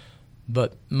curves.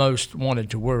 But most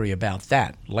wanted to worry about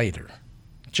that later.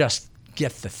 Just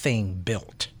get the thing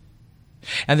built.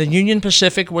 And the Union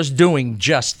Pacific was doing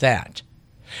just that.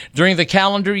 During the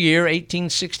calendar year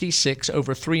 1866,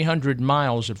 over 300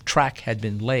 miles of track had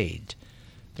been laid.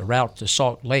 The route to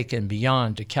Salt Lake and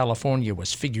beyond to California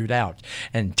was figured out,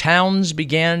 and towns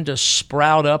began to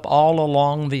sprout up all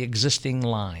along the existing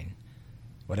line.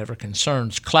 Whatever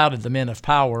concerns clouded the men of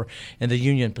power in the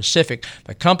Union Pacific,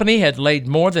 the company had laid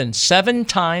more than 7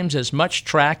 times as much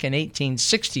track in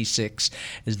 1866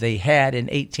 as they had in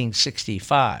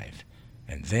 1865.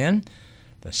 And then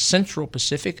the Central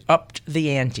Pacific upped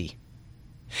the ante.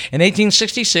 In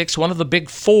 1866, one of the big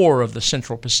 4 of the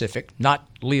Central Pacific, not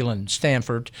Leland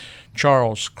Stanford,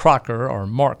 Charles Crocker, or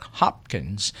Mark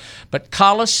Hopkins, but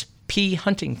Collis P.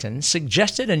 Huntington,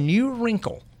 suggested a new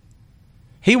wrinkle.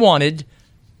 He wanted,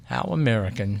 how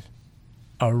American,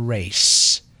 a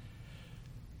race.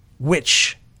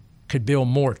 Which could build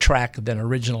more track than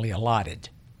originally allotted?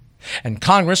 And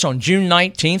Congress on June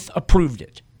 19th approved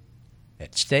it.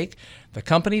 At stake, the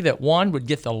company that won would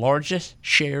get the largest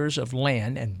shares of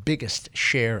land and biggest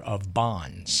share of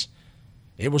bonds.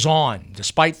 It was on,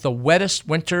 despite the wettest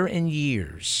winter in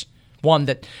years, one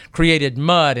that created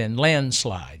mud and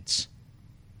landslides.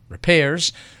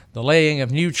 Repairs, the laying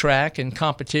of new track, and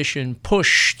competition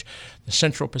pushed the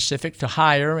Central Pacific to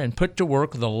hire and put to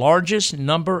work the largest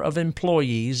number of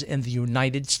employees in the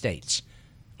United States,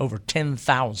 over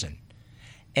 10,000,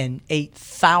 and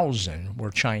 8,000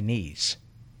 were Chinese.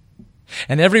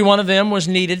 And every one of them was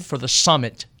needed for the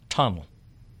Summit Tunnel.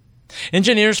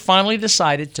 Engineers finally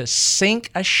decided to sink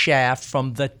a shaft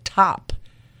from the top,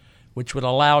 which would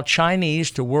allow Chinese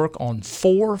to work on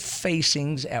 4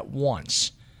 facings at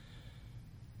once.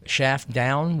 The shaft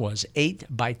down was 8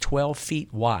 by 12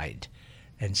 feet wide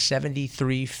and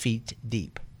 73 feet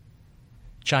deep.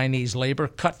 Chinese labor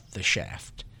cut the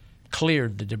shaft,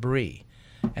 cleared the debris,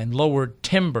 and lowered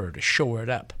timber to shore it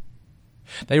up.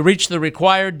 They reached the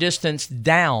required distance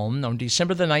down on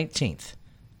December the 19th.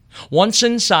 Once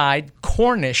inside,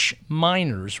 Cornish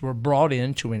miners were brought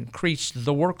in to increase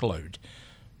the workload.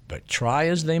 But try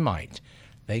as they might,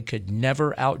 they could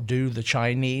never outdo the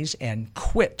Chinese and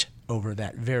quit over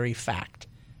that very fact.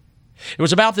 It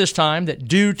was about this time that,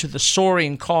 due to the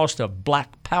soaring cost of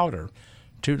black powder,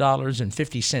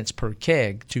 $2.50 per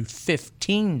keg to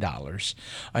 $15,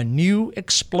 a new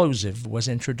explosive was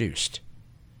introduced: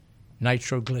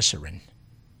 nitroglycerin.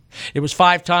 It was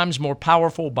 5 times more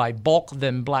powerful by bulk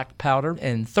than black powder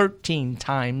and 13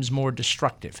 times more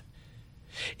destructive.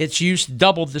 Its use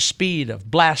doubled the speed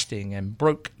of blasting and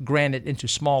broke granite into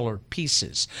smaller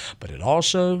pieces, but it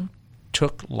also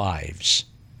took lives.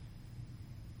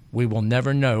 We will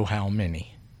never know how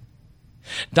many.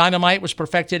 Dynamite was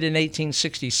perfected in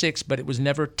 1866, but it was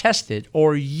never tested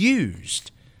or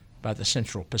used by the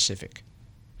Central Pacific.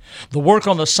 The work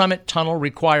on the Summit Tunnel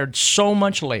required so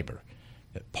much labor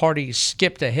that parties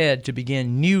skipped ahead to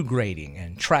begin new grading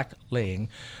and track laying,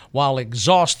 while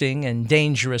exhausting and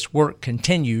dangerous work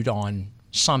continued on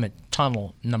Summit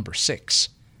Tunnel number 6.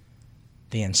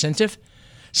 The incentive?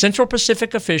 Central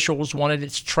Pacific officials wanted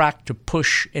its track to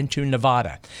push into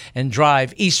Nevada and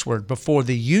drive eastward before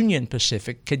the Union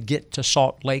Pacific could get to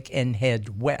Salt Lake and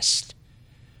head west.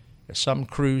 As some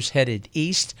crews headed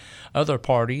east, other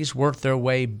parties worked their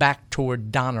way back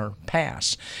toward Donner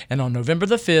Pass. And on November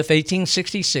the 5th,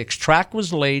 1866, track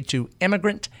was laid to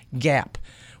Emigrant Gap,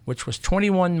 which was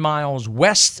 21 miles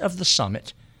west of the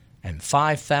summit and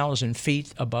 5,000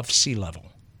 feet above sea level.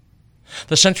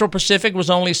 The Central Pacific was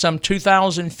only some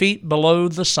 2,000 feet below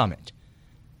the summit.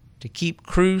 To keep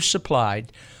crews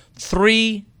supplied,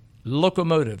 3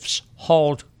 locomotives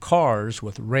hauled cars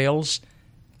with rails,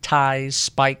 ties,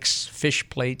 spikes, fish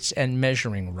plates, and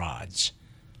measuring rods,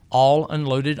 all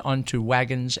unloaded onto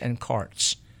wagons and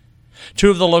carts. 2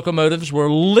 of the locomotives were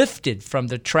lifted from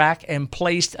the track and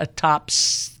placed atop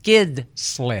skid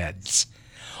sleds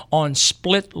on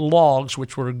split logs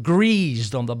which were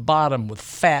greased on the bottom with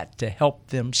fat to help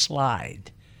them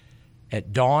slide.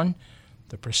 At dawn,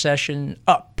 the procession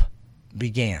up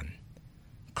began.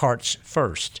 Carts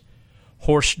first,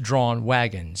 horse-drawn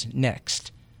wagons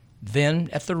next. Then,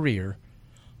 at the rear,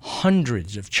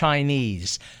 hundreds of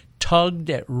Chinese tugged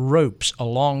at ropes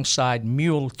alongside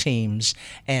mule teams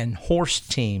and horse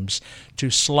teams to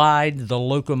slide the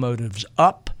locomotives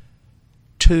up,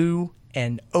 to,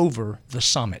 and over the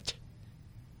summit.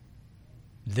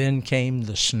 Then came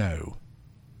the snow.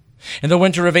 In the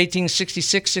winter of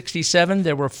 1866-67,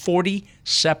 there were 40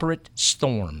 separate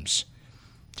storms.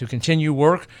 To continue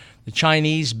work, the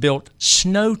Chinese built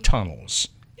snow tunnels,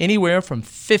 anywhere from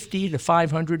 50 to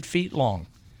 500 feet long.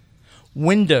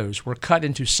 Windows were cut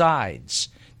into sides.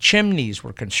 Chimneys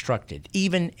were constructed,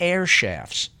 even air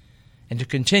shafts. And to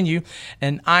continue,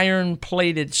 an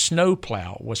iron-plated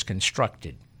snowplow was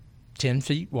constructed, 10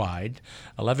 feet wide,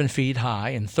 11 feet high,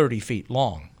 and 30 feet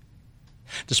long.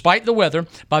 Despite the weather,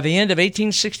 by the end of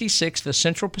 1866, the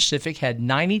Central Pacific had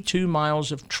 92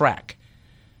 miles of track.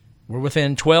 We're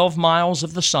within 12 miles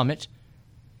of the summit,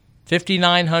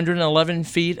 5,911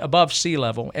 feet above sea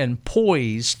level, and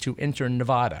poised to enter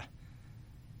Nevada.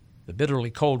 The bitterly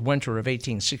cold winter of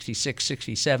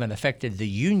 1866-67 affected the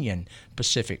Union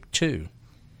Pacific, too.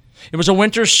 It was a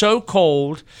winter so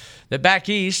cold that back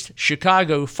east,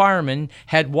 Chicago firemen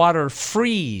had water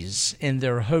freeze in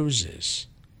their hoses.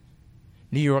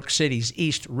 New York City's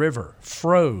East River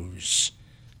froze,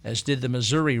 as did the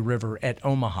Missouri River at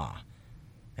Omaha,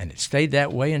 and it stayed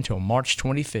that way until March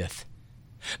 25th.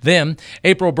 Then,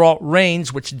 April brought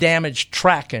rains which damaged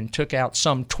track and took out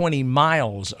some 20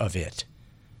 miles of it.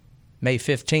 May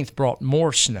 15th brought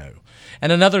more snow,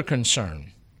 and another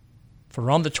concern,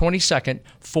 for on the 22nd,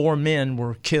 4 men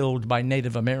were killed by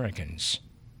Native Americans.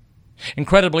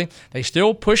 Incredibly, they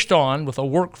still pushed on with a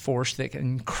workforce that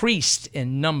increased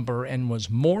in number and was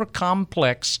more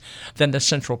complex than the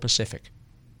Central Pacific.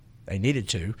 They needed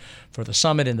to, for the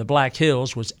summit in the Black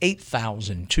Hills was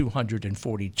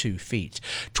 8,242 feet,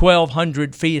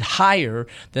 1,200 feet higher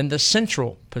than the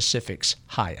Central Pacific's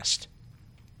highest.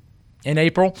 In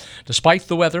April, despite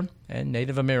the weather and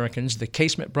Native Americans, the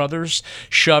Casement brothers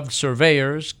shoved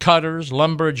surveyors, cutters,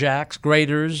 lumberjacks,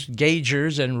 graders,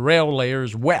 gaugers, and rail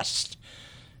layers west.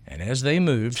 And as they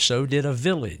moved, so did a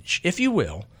village, if you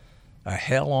will, a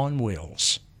hell on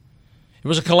wheels. It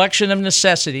was a collection of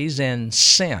necessities and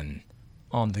sin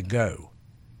on the go.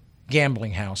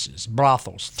 gambling houses,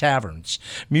 brothels, taverns,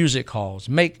 music halls,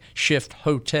 makeshift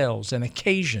hotels, and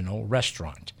occasional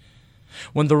restaurant.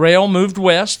 When the rail moved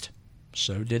west,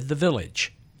 so did the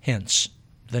village, hence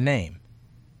the name.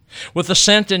 With the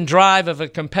scent and drive of a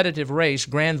competitive race,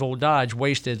 Granville Dodge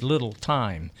wasted little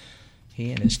time.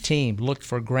 He and his team looked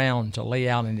for ground to lay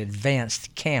out an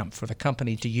advanced camp for the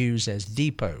company to use as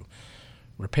depot,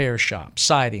 repair shop,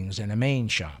 sidings, and a main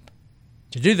shop.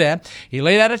 To do that, he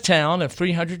laid out a town of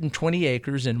 320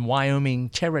 acres in Wyoming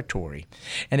territory,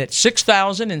 and at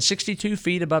 6,062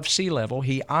 feet above sea level,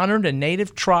 he honored a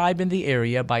native tribe in the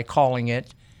area by calling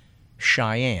it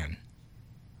Cheyenne.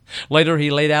 Later,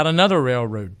 he laid out another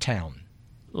railroad town,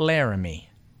 Laramie.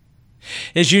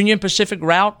 His Union Pacific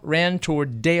route ran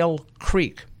toward Dale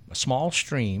Creek, a small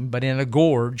stream, but in a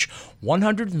gorge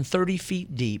 130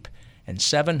 feet deep and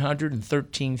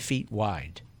 713 feet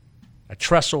wide. A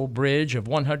trestle bridge of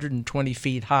 120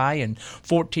 feet high and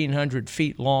 1,400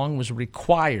 feet long was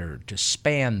required to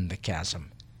span the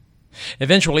chasm.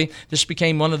 Eventually, this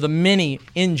became one of the many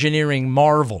engineering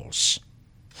marvels.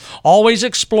 Always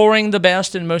exploring the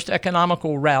best and most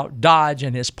economical route, Dodge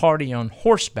and his party on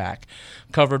horseback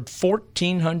covered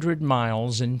 1,400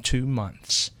 miles in 2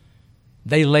 months.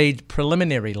 They laid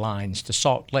preliminary lines to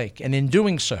Salt Lake, and in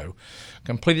doing so,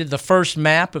 completed the first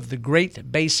map of the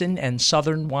Great Basin and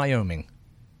southern Wyoming.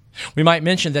 We might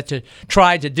mention that to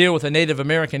try to deal with the Native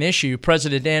American issue,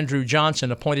 President Andrew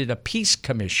Johnson appointed a peace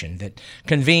commission that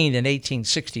convened in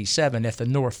 1867 at the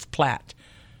North Platte.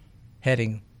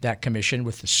 Heading that commission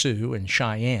with the Sioux and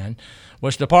Cheyenne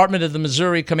was Department of the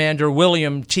Missouri Commander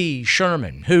William T.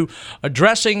 Sherman, who,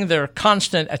 addressing their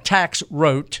constant attacks,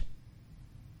 wrote,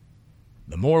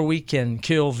 "The more we can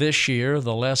kill this year,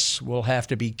 the less will have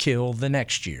to be killed the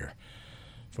next year.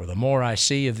 For the more I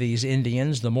see of these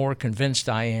Indians, the more convinced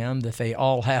I am that they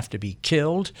all have to be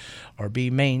killed or be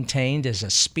maintained as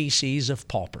a species of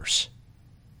paupers."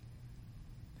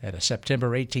 At a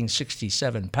September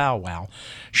 1867 powwow,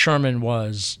 Sherman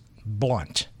was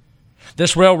blunt.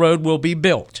 "This railroad will be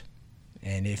built,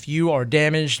 and if you are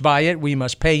damaged by it, we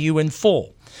must pay you in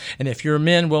full. And if your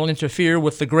men will interfere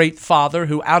with the great Father,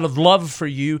 who out of love for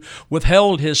you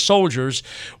withheld his soldiers,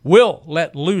 will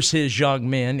let loose his young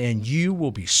men, and you will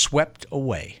be swept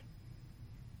away."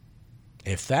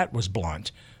 If that was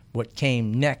blunt, what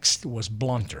came next was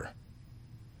blunter.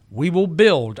 "We will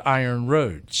build iron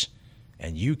roads,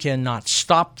 and you cannot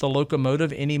stop the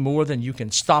locomotive any more than you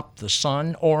can stop the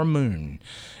sun or moon,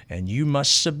 and you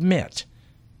must submit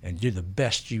and do the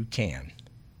best you can."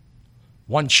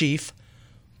 One chief,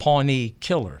 Pawnee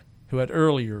Killer, who had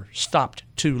earlier stopped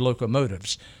 2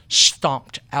 locomotives,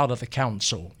 stomped out of the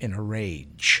council in a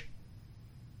rage.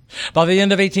 By the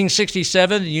end of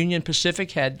 1867, the Union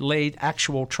Pacific had laid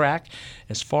actual track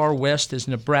as far west as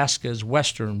Nebraska's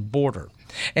western border,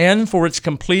 and for its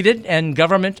completed and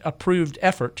government-approved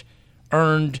effort,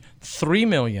 earned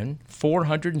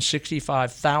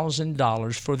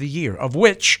 $3,465,000 for the year, of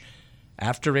which,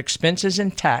 after expenses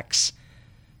and tax,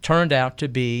 turned out to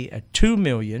be a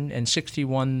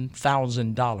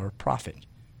 $2,061,000 profit.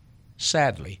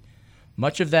 Sadly,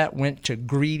 much of that went to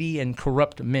greedy and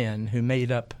corrupt men who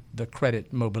made up the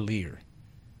Credit Mobilier.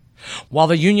 While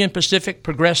the Union Pacific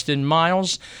progressed in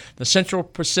miles, the Central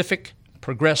Pacific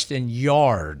progressed in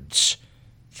yards,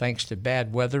 thanks to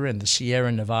bad weather in the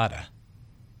Sierra Nevada.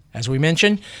 As we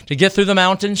mentioned, to get through the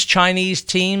mountains, Chinese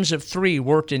teams of 3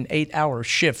 worked in 8-hour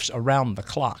shifts around the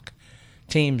clock.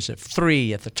 Teams of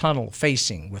 3 at the tunnel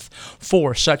facing, with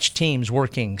 4 such teams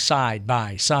working side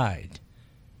by side.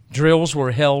 Drills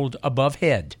were held above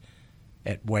head,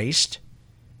 at waist,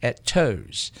 at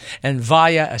toes, and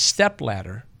via a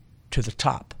stepladder to the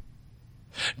top.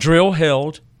 Drill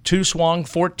held 2 swung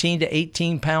 14 to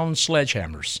 18-pound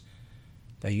sledgehammers.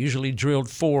 They usually drilled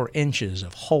 4 inches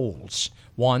of holes,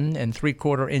 1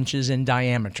 3/4 inches in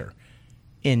diameter,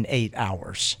 in 8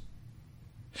 hours.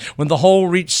 When the hole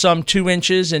reached some 2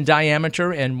 inches in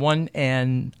diameter and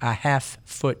 1.5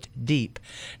 foot deep,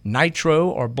 nitro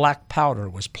or black powder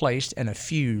was placed and a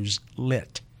fuse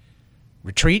lit.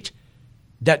 Retreat,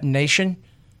 detonation,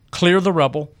 clear the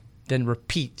rubble, then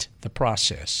repeat the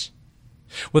process.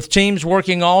 With teams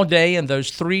working all day in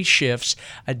those 3 shifts,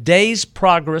 a day's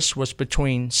progress was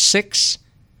between 6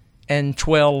 and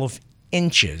 12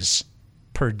 inches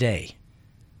per day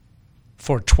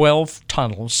for 12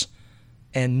 tunnels,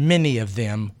 and many of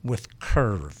them with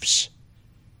curves.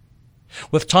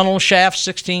 With tunnel shafts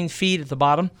 16 feet at the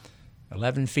bottom,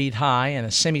 11 feet high, and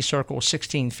a semicircle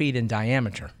 16 feet in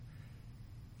diameter.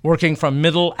 Working from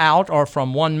middle out or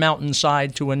from one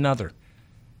mountainside to another.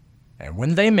 And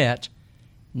when they met,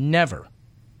 never,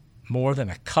 more than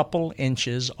a couple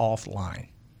inches offline.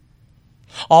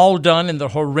 All done in the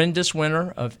horrendous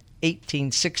winter of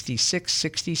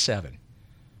 1866-67.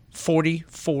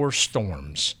 44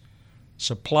 storms.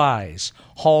 Supplies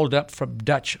hauled up from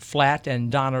Dutch Flat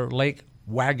and Donner Lake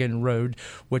Wagon Road,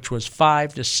 which was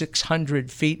 500 to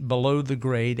 600 feet below the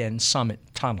grade and Summit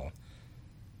Tunnel.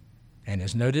 And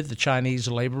as noted, the Chinese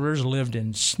laborers lived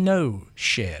in snow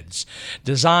sheds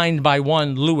designed by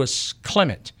one Louis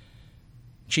Clement,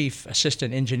 chief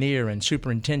assistant engineer and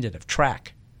superintendent of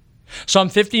track. Some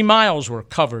 50 miles were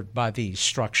covered by these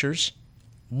structures.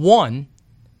 One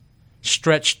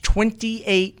stretched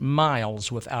 28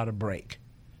 miles without a break.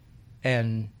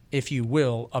 And, if you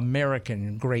will,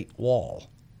 American Great Wall.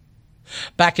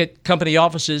 Back at company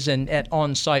offices and at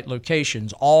on-site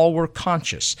locations, all were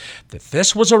conscious that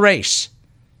this was a race,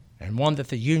 and one that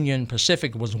the Union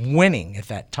Pacific was winning at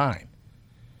that time.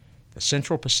 The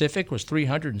Central Pacific was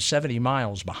 370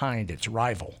 miles behind its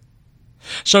rival.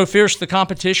 So fierce the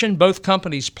competition, both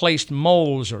companies placed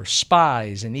moles or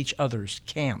spies in each other's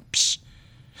camps.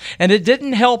 And it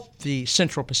didn't help the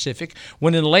Central Pacific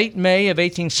when in late May of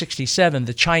 1867,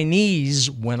 the Chinese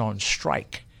went on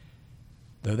strike.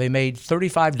 Though they made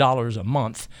 $35 a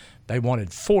month, they wanted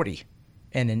 $40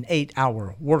 and an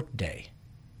 8-hour workday.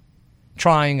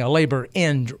 Trying a labor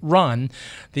end run,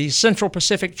 the Central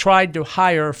Pacific tried to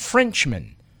hire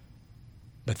Frenchmen,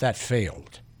 but that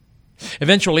failed.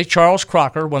 Eventually, Charles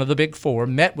Crocker, one of the Big Four,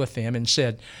 met with them and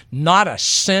said, "Not a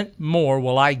cent more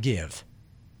will I give."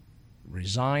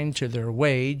 Resigned to their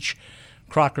wage,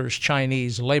 Crocker's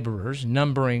Chinese laborers,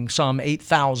 numbering some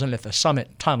 8,000 at the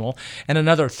Summit Tunnel and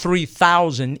another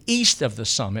 3,000 east of the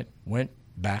Summit, went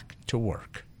back to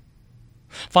work.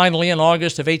 Finally, in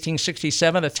August of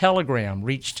 1867, a telegram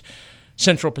reached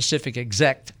Central Pacific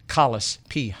exec Collis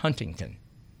P. Huntington.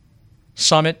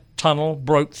 Summit Tunnel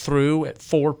broke through at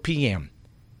 4 p.m.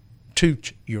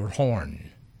 Toot your horn.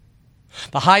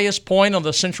 The highest point on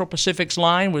the Central Pacific's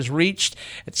line was reached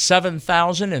at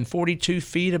 7,042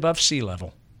 feet above sea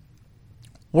level.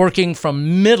 Working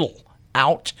from middle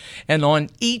out, and on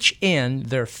each end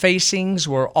their facings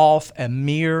were off a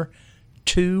mere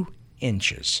 2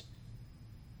 inches.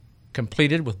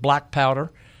 Completed with black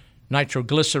powder,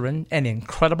 nitroglycerin, and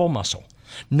incredible muscle.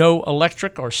 No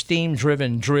electric or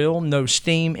steam-driven drill, no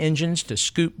steam engines to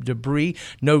scoop debris,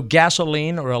 no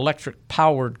gasoline or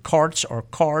electric-powered carts or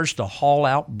cars to haul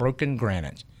out broken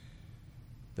granite.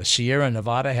 The Sierra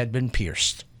Nevada had been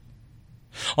pierced.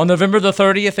 On November the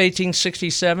 30th,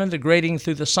 1867, the grading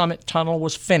through the Summit Tunnel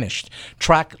was finished,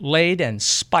 track laid, and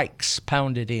spikes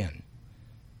pounded in.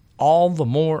 All the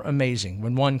more amazing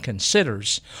when one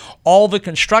considers all the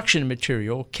construction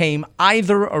material came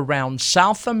either around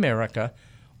South America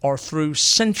or through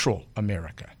Central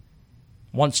America.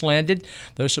 Once landed,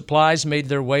 those supplies made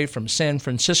their way from San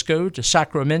Francisco to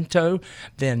Sacramento,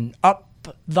 then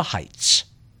up the heights.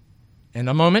 In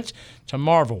a moment, to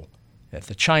marvel at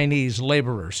the Chinese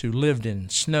laborers who lived in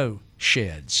snow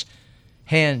sheds,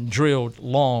 hand-drilled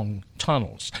long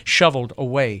tunnels, shoveled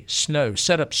away snow,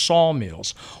 set up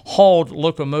sawmills, hauled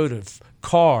locomotive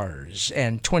cars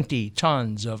and 20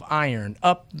 tons of iron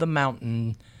up the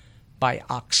mountain by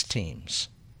ox teams.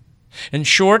 In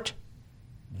short,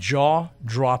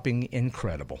 jaw-dropping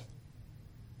incredible.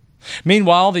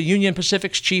 Meanwhile, the Union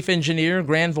Pacific's chief engineer,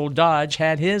 Granville Dodge,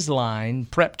 had his line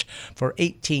prepped for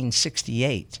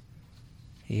 1868.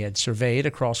 He had surveyed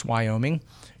across Wyoming,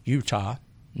 Utah,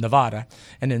 Nevada,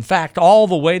 and in fact all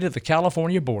the way to the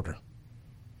California border.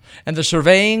 And the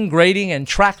surveying, grading, and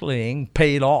track laying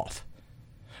paid off.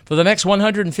 For the next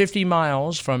 150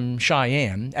 miles from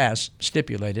Cheyenne, as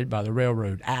stipulated by the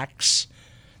Railroad Acts,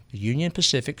 the Union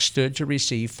Pacific stood to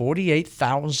receive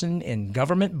 $48,000 in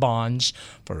government bonds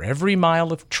for every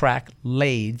mile of track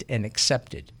laid and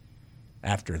accepted.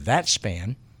 After that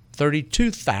span,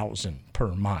 $32,000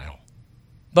 per mile.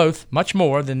 Both much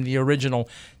more than the original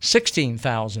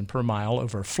 $16,000 per mile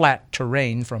over flat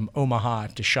terrain from Omaha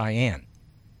to Cheyenne.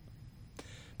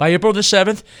 By April the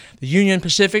 7th, the Union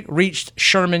Pacific reached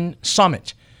Sherman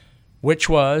Summit, which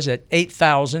was at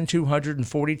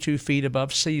 8,242 feet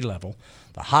above sea level,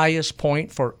 the highest point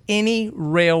for any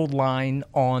rail line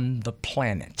on the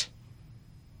planet.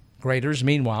 Graders,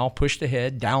 meanwhile, pushed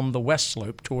ahead down the west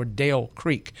slope toward Dale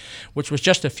Creek, which was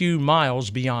just a few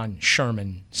miles beyond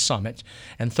Sherman Summit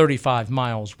and 35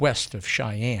 miles west of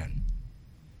Cheyenne.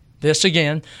 This,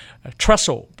 again, a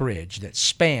trestle bridge that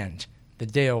spanned the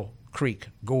Dale Creek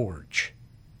Gorge.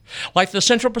 Like the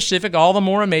Central Pacific, all the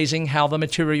more amazing how the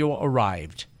material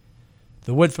arrived.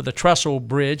 The wood for the trestle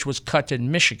bridge was cut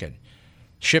in Michigan.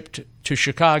 shipped to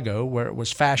Chicago, where it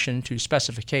was fashioned to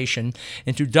specification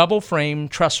into double-frame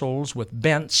trestles with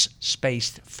bents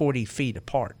spaced 40 feet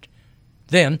apart.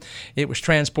 Then it was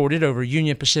transported over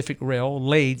Union Pacific Rail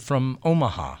laid from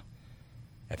Omaha.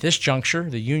 At this juncture,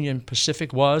 the Union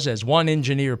Pacific was, as one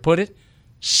engineer put it,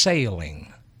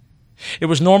 sailing. It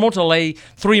was normal to lay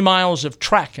 3 miles of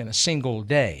track in a single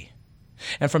day.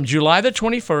 And from July the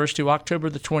 21st to October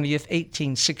the 20th,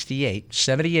 1868,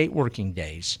 78 working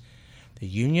days, the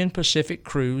Union Pacific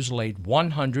crews laid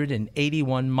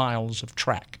 181 miles of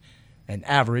track, an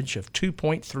average of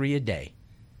 2.3 a day.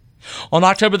 On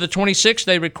October the 26th,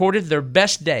 they recorded their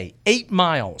best day, 8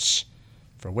 miles,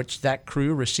 for which that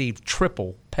crew received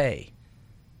triple pay.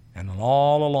 And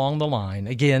all along the line,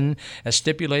 again, as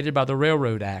stipulated by the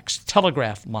Railroad Acts,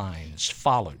 telegraph lines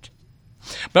followed.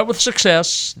 But with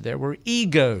success, there were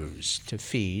egos to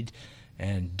feed,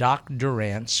 and Doc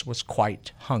Durrance was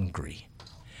quite hungry.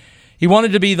 He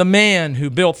wanted to be the man who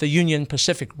built the Union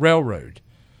Pacific Railroad,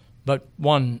 but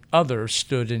one other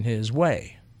stood in his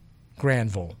way,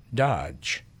 Granville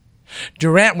Dodge.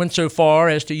 Durant went so far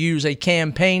as to use a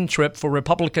campaign trip for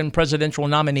Republican presidential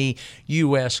nominee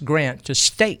U.S. Grant to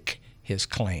stake his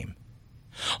claim.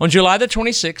 On July the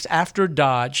 26th, after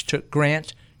Dodge took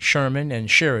Grant, Sherman,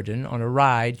 and Sheridan on a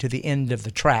ride to the end of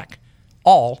the track,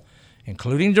 all,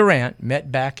 including Durant,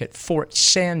 met back at Fort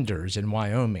Sanders in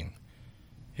Wyoming.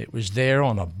 It was there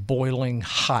on a boiling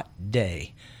hot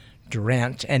day.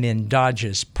 Durant, and in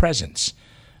Dodge's presence,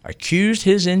 accused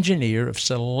his engineer of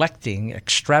selecting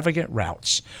extravagant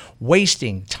routes,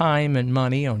 wasting time and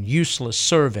money on useless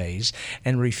surveys,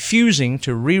 and refusing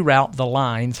to reroute the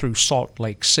line through Salt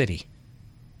Lake City.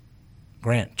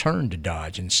 Grant turned to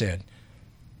Dodge and said,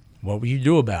 "What will you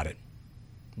do about it?"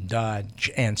 Dodge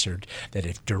answered that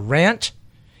if Durant,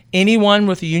 anyone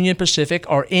with the Union Pacific,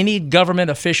 or any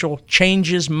government official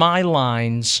changes my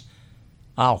lines,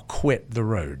 I'll quit the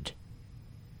road.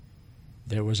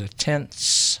 There was a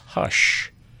tense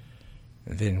hush.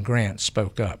 Then Grant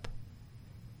spoke up.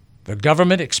 "The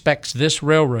government expects this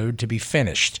railroad to be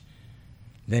finished."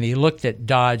 Then he looked at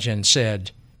Dodge and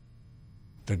said,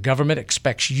 "The government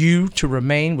expects you to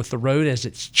remain with the road as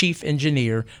its chief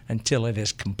engineer until it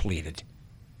is completed."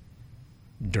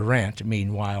 Durant,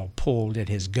 meanwhile, pulled at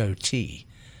his goatee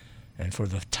and for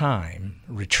the time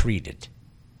retreated.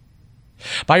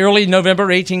 By early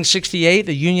November 1868,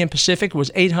 the Union Pacific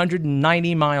was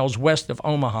 890 miles west of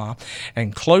Omaha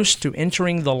and close to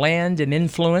entering the land and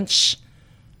influence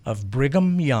of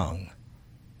Brigham Young.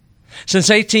 Since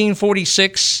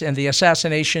 1846 and the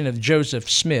assassination of Joseph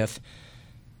Smith,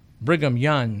 Brigham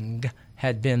Young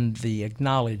had been the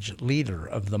acknowledged leader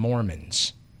of the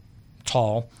Mormons.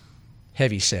 Tall,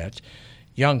 heavy-set,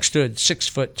 Young stood 6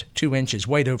 foot 2 inches,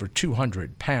 weighed over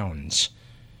 200 pounds.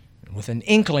 With an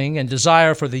inkling and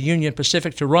desire for the Union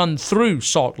Pacific to run through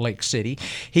Salt Lake City,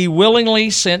 he willingly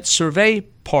sent survey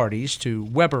parties to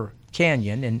Weber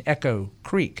Canyon and Echo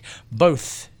Creek,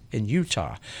 both in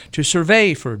Utah, to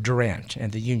survey for Durant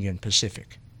and the Union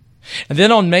Pacific. And then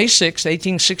on May 6,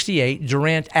 1868,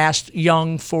 Durant asked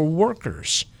Young for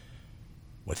workers.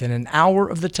 Within an hour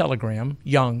of the telegram,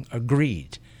 Young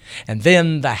agreed. And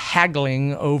then the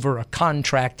haggling over a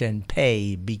contract and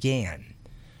pay began.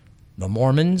 The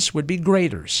Mormons would be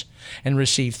graders and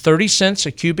receive 30 cents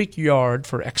a cubic yard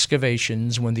for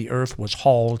excavations when the earth was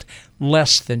hauled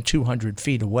less than 200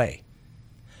 feet away,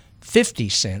 50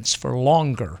 cents for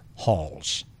longer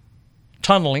hauls.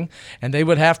 Tunneling, and they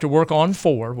would have to work on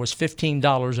 4, was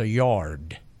 $15 a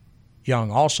yard.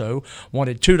 Young also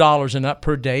wanted $2 and up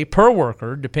per day per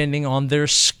worker, depending on their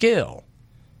skill.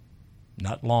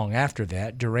 Not long after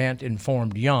that, Durant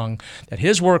informed Young that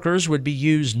his workers would be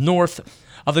used north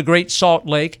of the Great Salt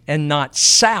Lake and not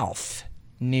south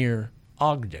near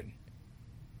Ogden.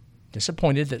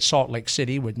 Disappointed that Salt Lake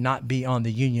City would not be on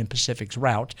the Union Pacific's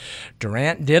route,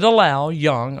 Durant did allow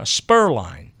Young a spur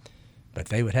line, but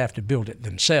they would have to build it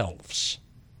themselves.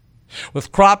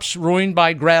 With crops ruined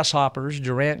by grasshoppers,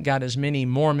 Durant got as many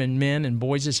Mormon men and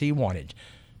boys as he wanted,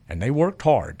 and they worked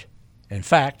hard. In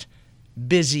fact,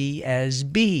 busy as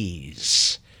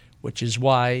bees, which is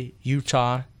why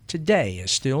Utah today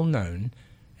is still known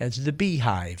as the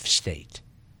Beehive State.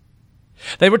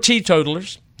 They were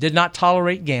teetotalers, did not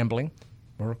tolerate gambling,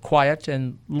 were quiet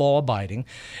and law-abiding,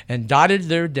 and dotted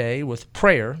their day with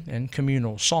prayer and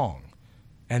communal song.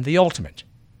 And the ultimate,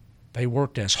 they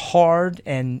worked as hard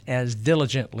and as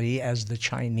diligently as the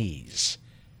Chinese.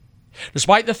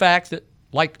 Despite the fact that,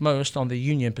 like most on the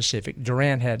Union Pacific,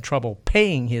 Durant had trouble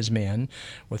paying his men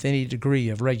with any degree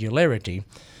of regularity,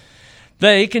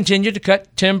 they continued to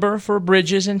cut timber for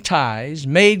bridges and ties,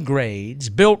 made grades,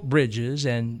 built bridges,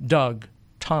 and dug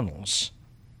tunnels,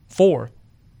 4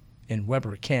 in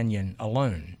Weber Canyon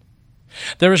alone.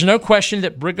 There is no question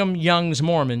that Brigham Young's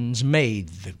Mormons made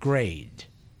the grade.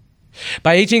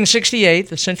 By 1868,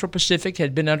 the Central Pacific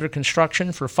had been under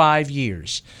construction for 5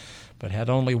 years, but had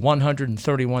only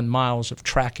 131 miles of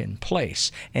track in place,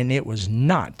 and it was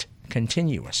not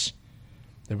continuous.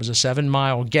 There was a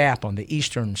 7-mile gap on the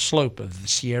eastern slope of the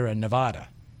Sierra Nevada.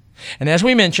 And as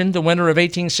we mentioned, the winter of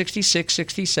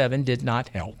 1866-67 did not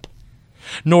help,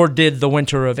 nor did the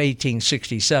winter of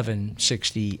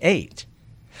 1867-68.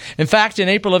 In fact, in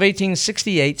April of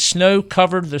 1868, snow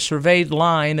covered the surveyed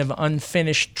line of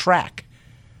unfinished track.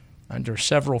 Under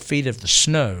several feet of the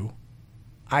snow,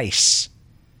 ice.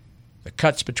 The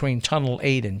cuts between Tunnel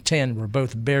 8 and 10 were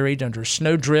both buried under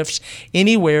snow drifts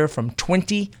anywhere from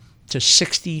 20 to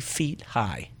 60 feet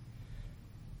high.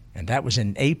 And that was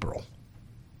in April.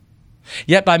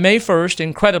 Yet by May 1st,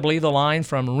 incredibly, the line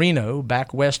from Reno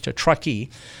back west to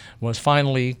Truckee was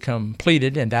finally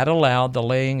completed, and that allowed the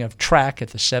laying of track at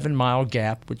the 7-mile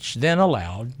gap, which then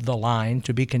allowed the line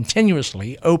to be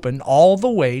continuously open all the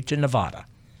way to Nevada.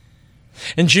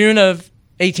 In June of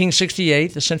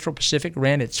 1868, the Central Pacific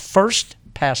ran its first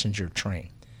passenger train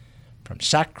from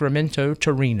Sacramento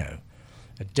to Reno,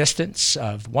 a distance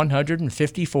of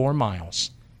 154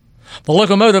 miles. The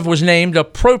locomotive was named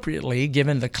appropriately,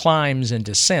 given the climbs and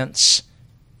descents,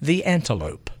 the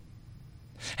Antelope.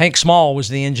 Hank Small was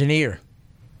the engineer.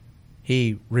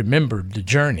 He remembered the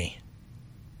journey.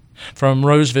 From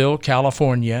Roseville,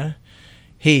 California,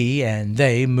 he and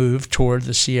they moved toward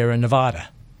the Sierra Nevada.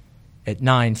 At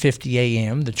 9:50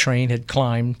 a.m., the train had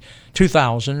climbed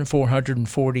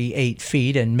 2,448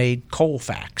 feet and made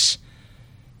Colfax.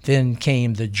 Then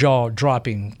came the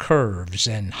jaw-dropping curves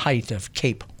and height of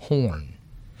Cape Horn.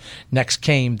 Next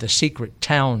came the secret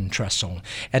town trestle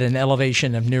at an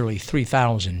elevation of nearly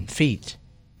 3,000 feet.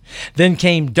 Then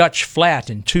came Dutch Flat,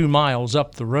 and 2 miles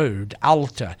up the road,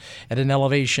 Alta, at an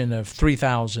elevation of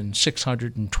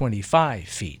 3,625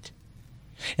 feet.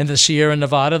 In the Sierra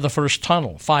Nevada, the first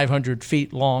tunnel, 500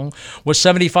 feet long, was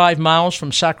 75 miles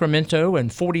from Sacramento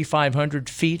and 4,500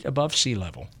 feet above sea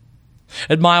level.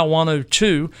 At mile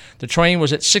 102, the train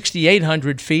was at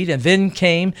 6,800 feet, and then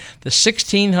came the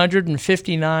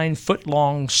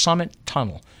 1,659-foot-long Summit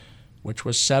Tunnel, which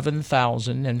was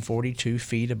 7,042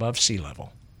 feet above sea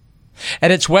level.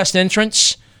 At its west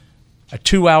entrance, a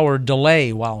 2-hour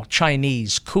delay while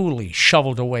Chinese coolies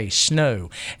shoveled away snow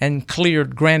and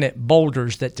cleared granite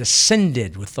boulders that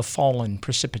descended with the fallen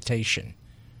precipitation.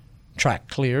 Track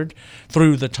cleared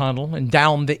through the tunnel and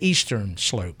down the eastern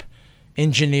slope.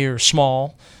 Engineer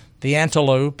Small, the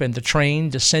Antelope, and the train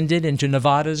descended into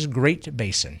Nevada's Great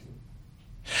Basin.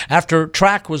 After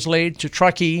track was laid to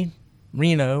Truckee,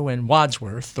 Reno, and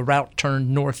Wadsworth, the route turned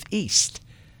northeast.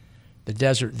 The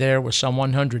desert there was some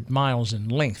 100 miles in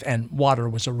length, and water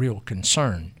was a real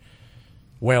concern.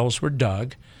 Wells were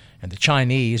dug, and the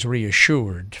Chinese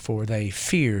reassured, for they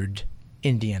feared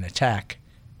Indian attack.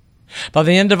 By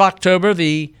the end of October,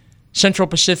 the Central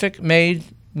Pacific made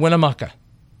Winnemucca.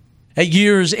 At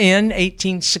year's end,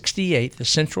 1868, the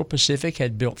Central Pacific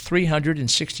had built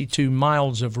 362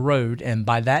 miles of road, and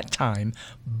by that time,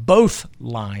 both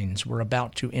lines were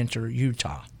about to enter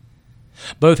Utah.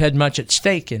 Both had much at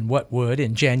stake in what would,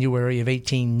 in January of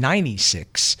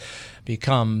 1896,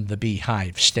 become the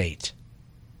Beehive State.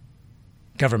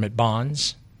 Government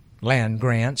bonds, land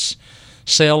grants,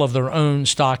 sale of their own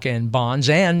stock and bonds,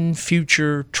 and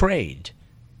future trade.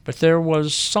 But there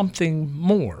was something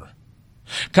more.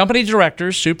 Company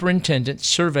directors, superintendents,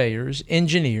 surveyors,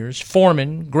 engineers,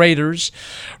 foremen, graders,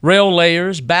 rail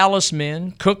layers, ballast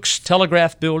men, cooks,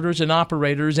 telegraph builders, and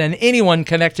operators, and anyone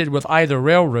connected with either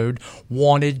railroad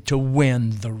wanted to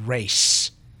win the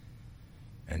race.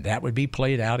 And that would be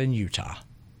played out in Utah.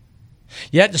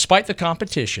 Yet, despite the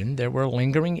competition, there were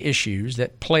lingering issues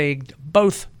that plagued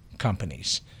both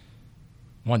companies.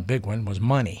 One big one was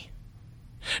money.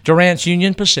 Durant's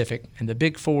Union Pacific and the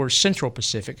Big Four's Central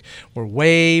Pacific were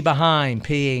way behind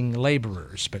paying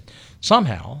laborers, but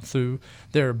somehow, through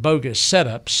their bogus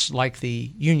setups like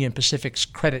the Union Pacific's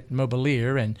Credit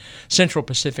Mobilier and Central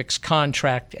Pacific's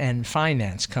Contract and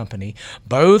Finance Company,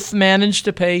 both managed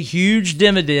to pay huge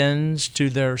dividends to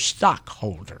their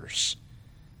stockholders.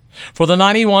 For the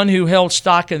 91 who held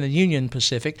stock in the Union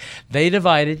Pacific, they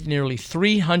divided nearly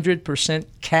 300%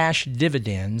 cash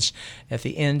dividends at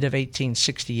the end of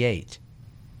 1868,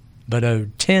 but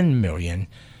owed $10 million,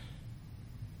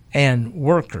 and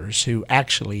workers who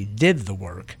actually did the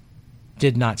work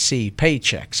did not see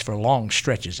paychecks for long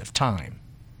stretches of time.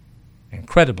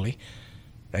 Incredibly,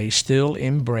 they still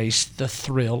embraced the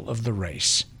thrill of the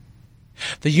race.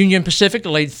 The Union Pacific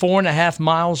laid 4.5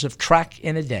 miles of track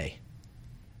in a day.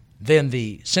 Then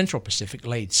the Central Pacific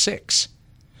laid 6.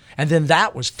 And then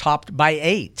that was topped by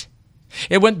 8.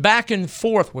 It went back and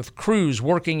forth with crews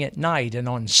working at night and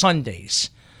on Sundays.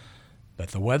 But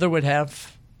the weather would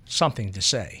have something to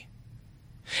say.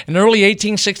 In early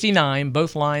 1869,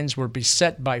 both lines were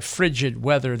beset by frigid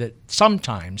weather that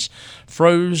sometimes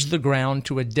froze the ground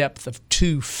to a depth of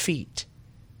 2 feet.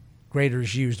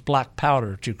 Graders used black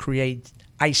powder to create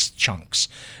ice chunks,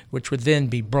 which would then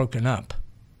be broken up.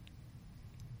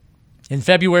 In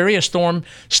February, a storm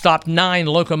stopped 9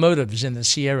 locomotives in the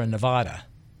Sierra Nevada.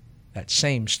 That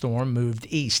same storm moved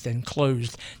east and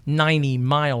closed 90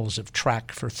 miles of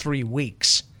track for 3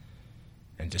 weeks.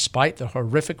 And despite the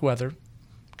horrific weather,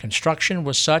 construction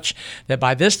was such that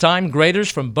by this time graders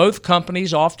from both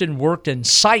companies often worked in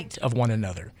sight of one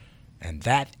another, and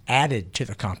that added to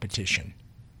the competition.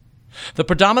 The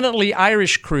predominantly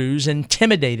Irish crews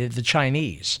intimidated the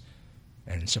Chinese,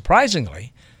 and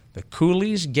surprisingly, the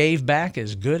coolies gave back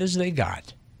as good as they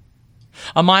got.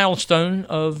 A milestone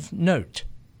of note.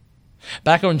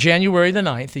 Back on January the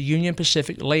 9th, the Union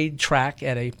Pacific laid track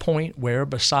at a point where,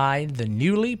 beside the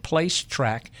newly placed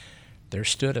track, there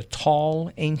stood a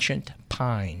tall, ancient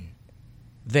pine.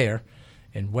 There,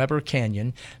 in Weber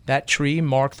Canyon, that tree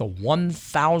marked the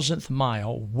 1,000th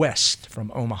mile west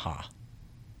from Omaha.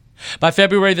 By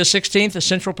February the 16th, the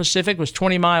Central Pacific was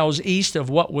 20 miles east of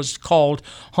what was called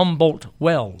Humboldt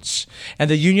Wells, and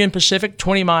the Union Pacific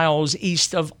 20 miles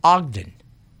east of Ogden.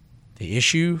 The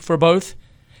issue for both?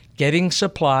 Getting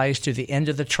supplies to the end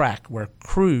of the track where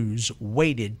crews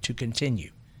waited to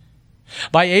continue.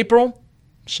 By April,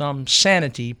 some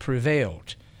sanity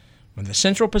prevailed when the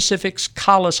Central Pacific's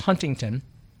Collis Huntington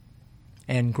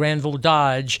and Granville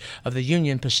Dodge of the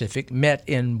Union Pacific met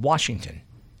in Washington.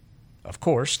 Of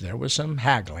course, there was some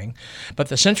haggling, but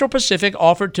the Central Pacific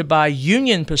offered to buy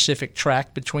Union Pacific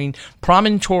track between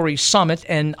Promontory Summit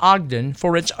and Ogden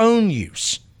for its own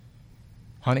use.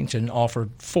 Huntington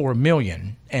offered $4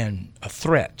 million and a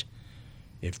threat.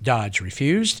 If Dodge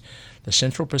refused, the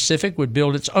Central Pacific would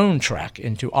build its own track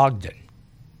into Ogden.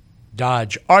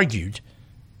 Dodge argued,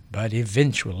 but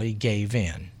eventually gave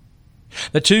in.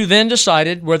 The two then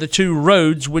decided where the two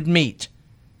roads would meet.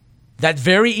 That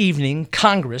very evening,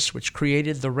 Congress, which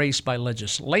created the race by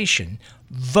legislation,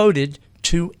 voted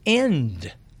to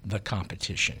end the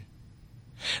competition.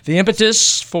 The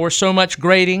impetus for so much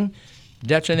grading,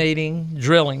 detonating,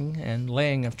 drilling, and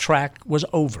laying of track was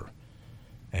over,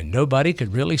 and nobody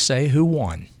could really say who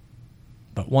won.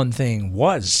 But one thing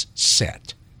was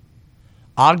set.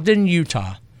 Ogden,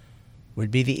 Utah, would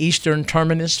be the eastern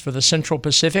terminus for the Central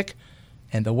Pacific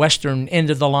and the western end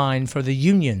of the line for the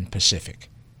Union Pacific.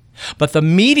 But the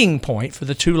meeting point for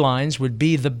the two lines would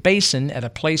be the basin at a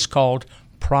place called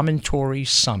Promontory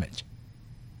Summit.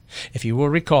 If you will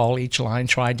recall, each line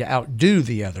tried to outdo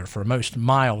the other for most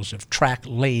miles of track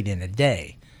laid in a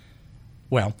day.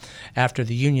 Well, after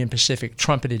the Union Pacific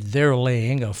trumpeted their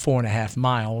laying of 4.5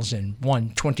 miles in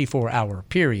one 24-hour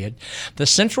period, the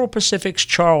Central Pacific's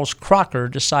Charles Crocker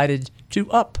decided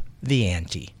to up the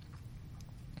ante.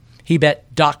 He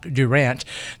bet Doc Durant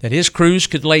that his crews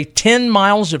could lay 10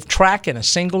 miles of track in a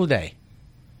single day.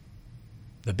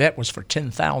 The bet was for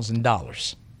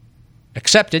 $10,000.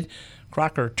 Accepted,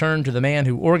 Crocker turned to the man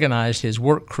who organized his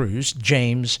work crews,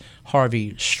 James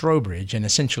Harvey Strobridge, and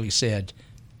essentially said,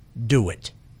 "Do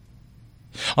it."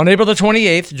 On April the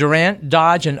 28th, Durant,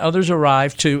 Dodge, and others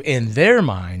arrived to, in their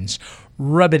minds,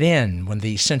 rub it in when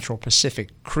the Central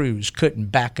Pacific crews couldn't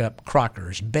back up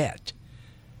Crocker's bet.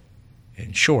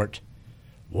 In short,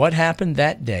 what happened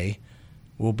that day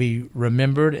will be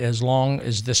remembered as long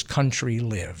as this country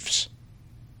lives.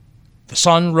 The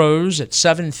sun rose at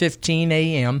 7:15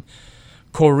 a.m.,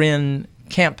 Corinne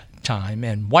camp time,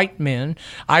 and white men,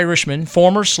 Irishmen,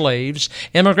 former slaves,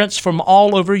 immigrants from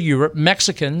all over Europe,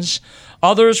 Mexicans,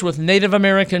 others with Native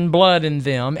American blood in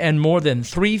them, and more than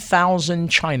 3,000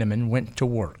 Chinamen went to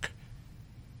work.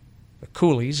 The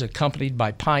coolies, accompanied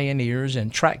by pioneers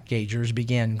and track gaugers,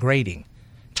 began grading.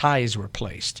 Ties were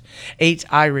placed. 8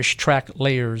 Irish track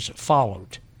layers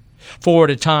followed. 4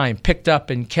 at a time picked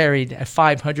up and carried a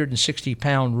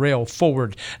 560-pound rail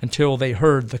forward until they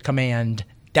heard the command,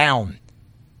 "Down."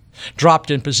 Dropped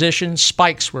in position,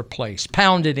 spikes were placed,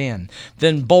 pounded in,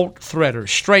 then bolt threaders,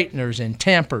 straighteners, and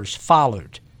tampers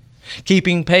followed.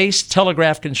 Keeping pace,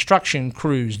 telegraph construction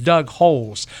crews dug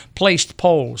holes, placed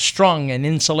poles, strung and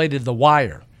insulated the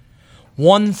wire.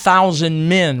 1,000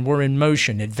 men were in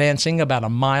motion, advancing about a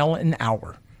mile an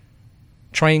hour.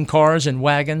 Train cars and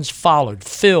wagons followed,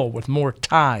 filled with more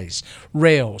ties,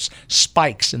 rails,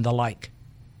 spikes, and the like.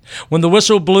 When the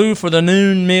whistle blew for the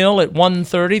noon meal at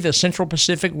 1:30, the Central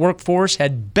Pacific workforce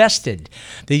had bested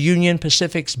the Union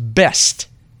Pacific's best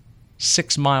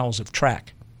 6 miles of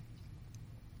track.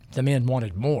 The men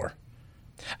wanted more.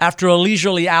 After a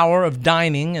leisurely hour of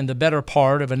dining and the better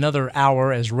part of another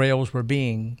hour as rails were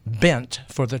being bent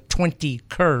for the 20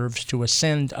 curves to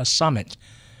ascend a summit,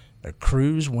 the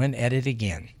crews went at it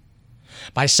again.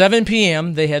 By 7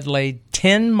 p.m., they had laid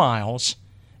 10 miles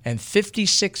and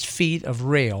 56 feet of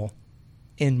rail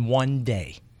in one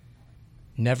day.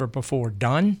 Never before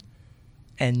done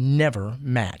and never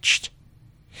matched.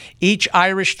 Each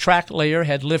Irish track layer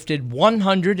had lifted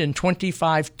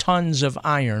 125 tons of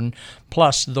iron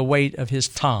plus the weight of his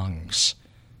tongs,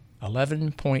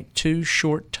 11.2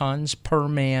 short tons per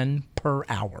man per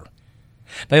hour.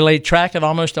 They laid track at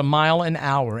almost a mile an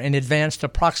hour and advanced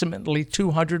approximately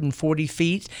 240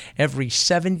 feet every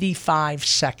 75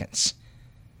 seconds.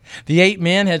 The 8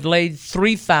 men had laid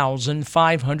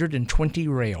 3,520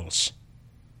 rails.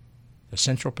 The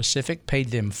Central Pacific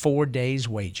paid them 4 days'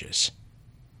 wages.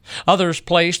 Others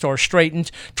placed or straightened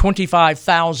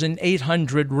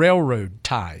 25,800 railroad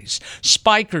ties.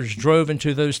 Spikers drove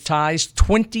into those ties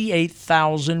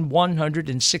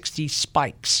 28,160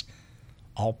 spikes,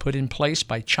 all put in place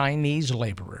by Chinese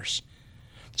laborers.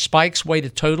 Spikes weighed a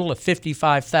total of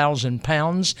 55,000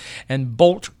 pounds, and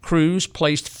bolt crews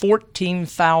placed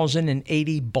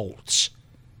 14,080 bolts.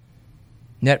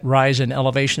 Net rise in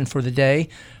elevation for the day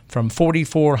from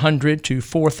 4,400 to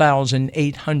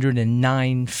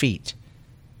 4,809 feet.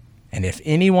 And if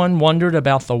anyone wondered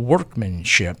about the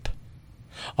workmanship,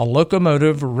 a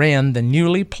locomotive ran the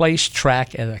newly placed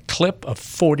track at a clip of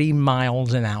 40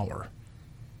 miles an hour.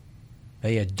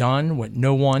 They had done what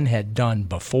no one had done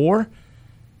before,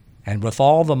 and with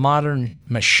all the modern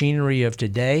machinery of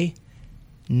today,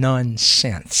 none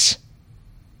since.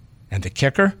 And the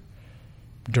kicker?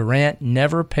 Durant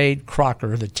never paid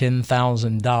Crocker the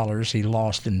 $10,000 he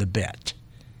lost in the bet.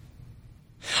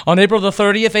 On April the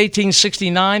 30th,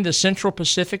 1869, the Central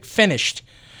Pacific finished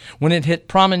when it hit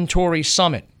Promontory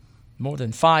Summit, more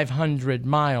than 500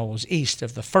 miles east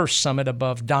of the first summit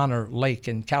above Donner Lake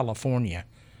in California.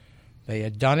 They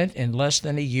had done it in less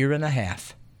than a year and a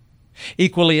half.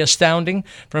 Equally astounding,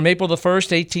 from April the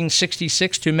 1st,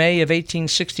 1866 to May of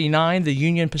 1869, the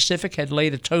Union Pacific had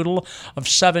laid a total of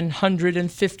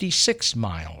 756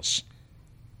 miles.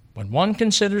 When one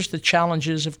considers the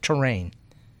challenges of terrain,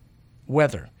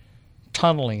 weather,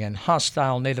 tunneling, and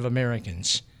hostile Native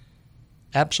Americans,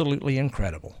 absolutely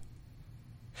incredible.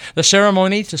 The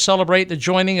ceremony to celebrate the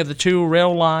joining of the two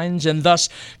rail lines and thus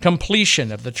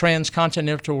completion of the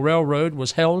Transcontinental Railroad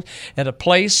was held at a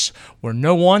place where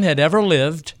no one had ever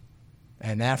lived,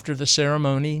 and after the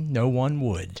ceremony no one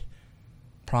would: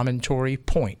 Promontory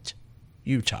Point,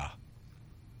 Utah.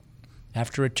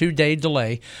 After a 2-day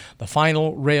delay, the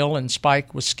final rail and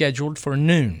spike was scheduled for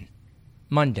noon,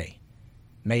 Monday,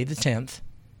 May the 10th,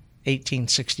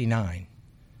 1869.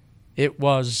 It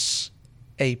was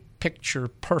a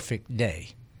picture-perfect day.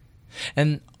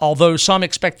 And although some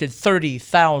expected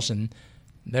 30,000,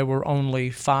 there were only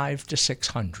 500 to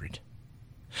 600.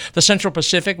 The Central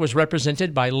Pacific was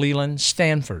represented by Leland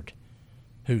Stanford,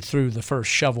 who threw the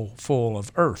first shovelful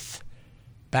of earth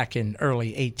back in early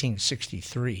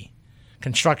 1863,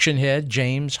 construction head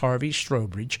James Harvey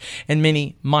Strobridge, and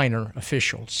many minor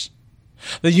officials.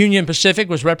 The Union Pacific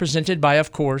was represented by,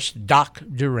 of course, Doc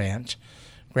Durant,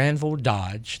 Granville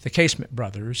Dodge, the Casement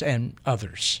brothers, and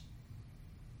others.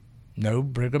 No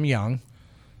Brigham Young,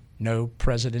 no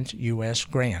President U.S.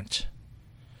 Grant.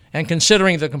 And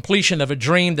considering the completion of a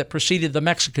dream that preceded the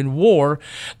Mexican War,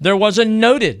 there was a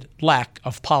noted lack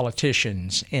of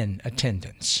politicians in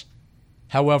attendance.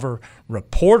 However,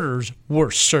 reporters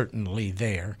were certainly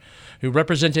there, who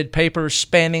represented papers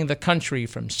spanning the country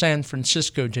from San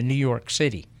Francisco to New York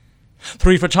City.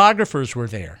 3 photographers were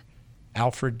there: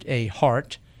 Alfred A.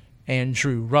 Hart,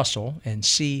 Andrew Russell, and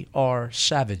C.R.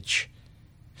 Savage.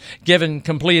 Given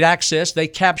complete access, they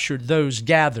captured those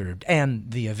gathered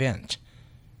and the event.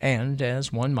 And,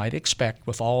 as one might expect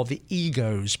with all the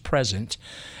egos present,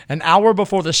 an hour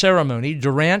before the ceremony,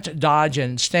 Durant, Dodge,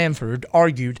 and Stanford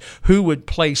argued who would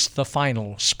place the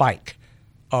final spike,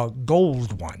 a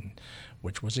gold one,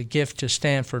 which was a gift to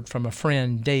Stanford from a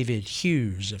friend, David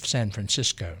Hughes of San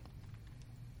Francisco.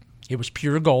 It was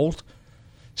pure gold,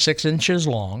 6 inches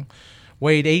long,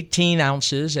 weighed 18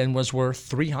 ounces, and was worth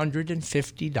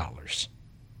 $350.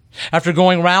 After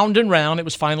going round and round, it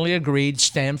was finally agreed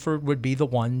Stanford would be the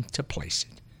one to place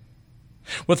it.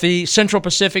 With the Central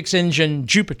Pacific's engine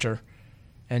Jupiter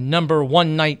and number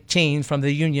 119 from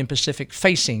the Union Pacific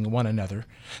facing one another,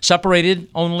 separated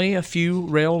only a few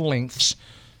rail lengths,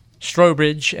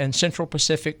 Strobridge and Central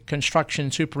Pacific Construction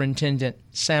Superintendent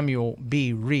Samuel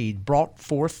B. Reed brought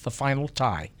forth the final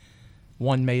tie,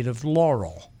 one made of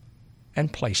laurel,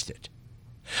 and placed it.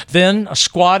 Then a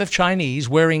squad of Chinese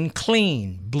wearing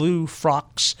clean blue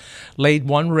frocks laid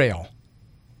one rail,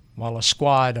 while a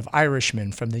squad of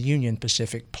Irishmen from the Union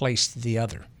Pacific placed the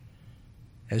other.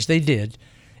 As they did,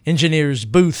 engineers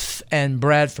Booth and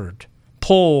Bradford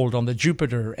pulled on the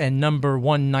Jupiter and number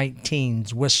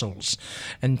 119's whistles,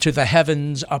 and to the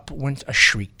heavens up went a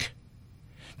shriek.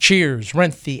 Cheers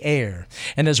rent the air,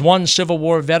 and as one Civil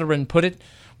War veteran put it,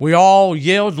 we all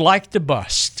yelled like to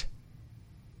bust.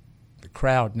 The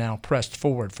crowd now pressed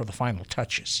forward for the final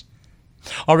touches.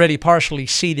 Already partially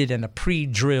seated in a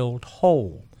pre-drilled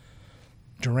hole,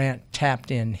 Durant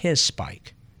tapped in his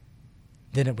spike.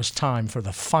 Then it was time for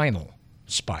the final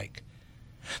spike.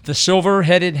 The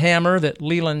silver-headed hammer that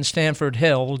Leland Stanford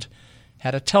held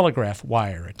had a telegraph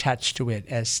wire attached to it,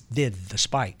 as did the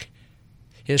spike.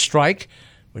 His strike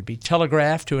would be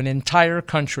telegraphed to an entire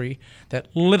country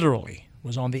that literally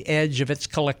was on the edge of its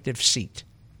collective seat.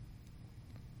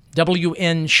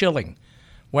 W.N. Schilling,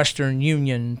 Western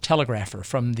Union telegrapher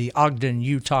from the Ogden,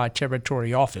 Utah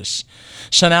Territory office,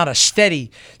 sent out a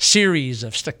steady series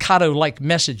of staccato-like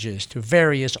messages to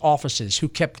various offices who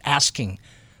kept asking,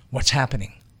 "What's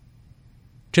happening?"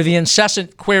 To the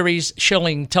incessant queries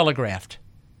Schilling telegraphed,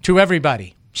 "To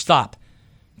everybody, stop.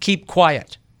 Keep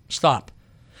quiet, stop.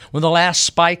 When the last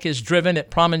spike is driven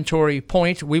at Promontory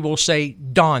Point, we will say,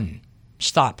 'Done,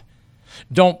 stop.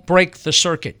 Don't break the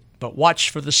circuit, but watch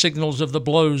for the signals of the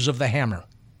blows of the hammer.'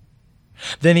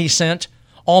 Then he sent,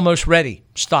 'Almost ready,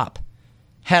 stop.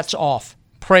 Hats off,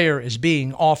 prayer is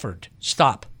being offered,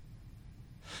 stop.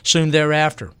 Soon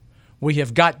thereafter, 'We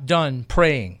have got done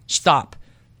praying, stop.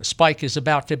 The spike is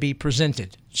about to be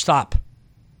presented, stop.'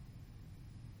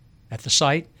 At the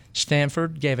site,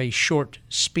 Stanford gave a short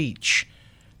speech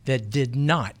that did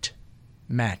not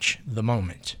match the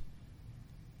moment.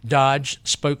 Dodge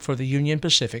spoke for the Union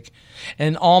Pacific,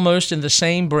 and almost in the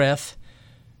same breath,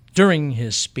 during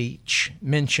his speech,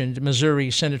 mentioned Missouri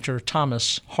Senator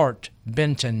Thomas Hart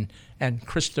Benton and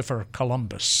Christopher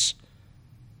Columbus.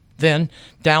 Then,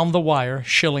 down the wire,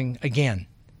 Schilling again.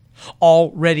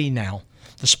 'All ready now.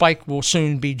 The spike will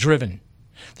soon be driven.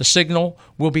 The signal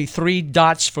will be 3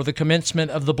 dots for the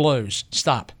commencement of the blows.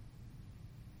 Stop.'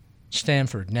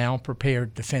 Stanford now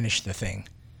prepared to finish the thing.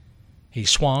 He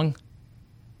swung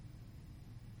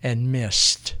and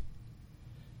missed.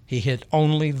 He hit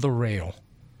only the rail,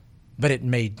 but it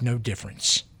made no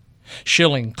difference.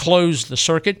 Schilling closed the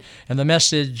circuit, and the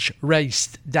message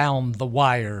raced down the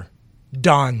wire.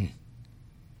 'Done.'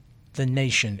 The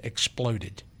nation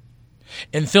exploded.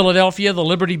 In Philadelphia, the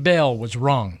Liberty Bell was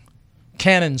rung.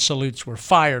 Cannon salutes were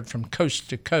fired from coast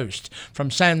to coast, from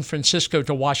San Francisco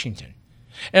to Washington.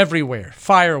 Everywhere,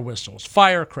 fire whistles,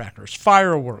 firecrackers,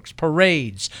 fireworks,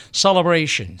 parades,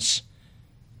 celebrations.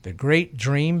 The great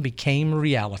dream became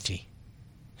reality.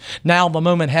 Now the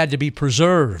moment had to be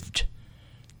preserved.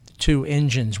 The 2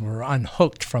 engines were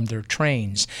unhooked from their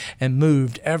trains and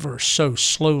moved ever so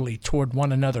slowly toward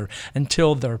one another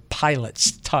until their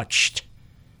pilots touched.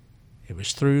 It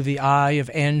was through the eye of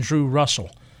Andrew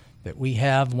Russell that we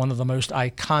have one of the most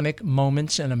iconic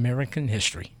moments in American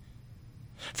history.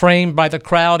 Framed by the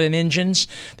crowd and engines,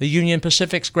 the Union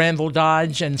Pacific's Granville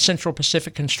Dodge and Central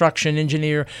Pacific construction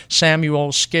engineer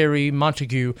Samuel Scary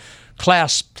Montague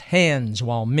clasped hands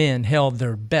while men held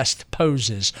their best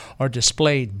poses or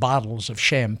displayed bottles of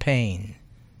champagne.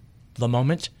 The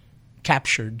moment,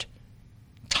 captured,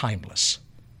 timeless.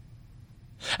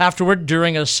 Afterward,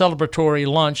 during a celebratory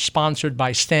lunch sponsored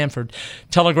by Stanford,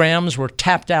 telegrams were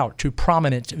tapped out to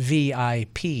prominent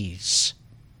VIPs,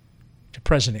 to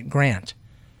President Grant,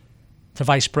 to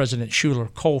Vice President Schuyler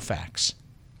Colfax,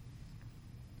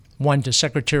 one to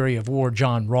Secretary of War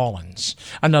John Rawlins,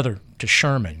 another to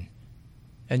Sherman,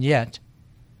 and yet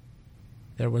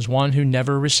there was one who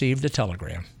never received a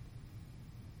telegram.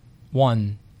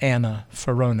 One Anna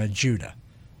Ferrona Judah,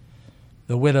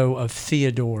 the widow of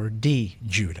Theodore D.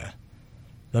 Judah,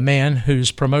 the man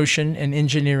whose promotion and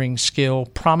engineering skill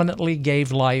prominently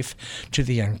gave life to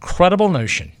the incredible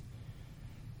notion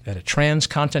that a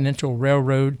transcontinental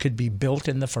railroad could be built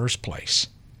in the first place.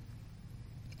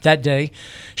 That day,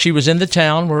 she was in the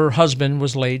town where her husband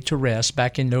was laid to rest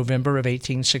back in November of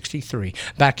 1863,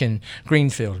 back in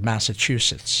Greenfield,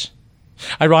 Massachusetts.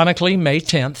 Ironically, May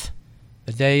 10th,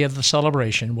 the day of the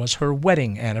celebration, was her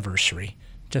wedding anniversary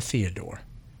to Theodore.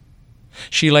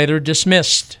 She later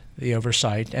dismissed the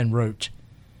oversight and wrote,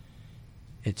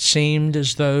 "It seemed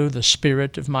as though the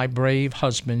spirit of my brave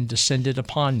husband descended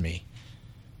upon me,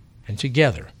 and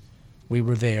together we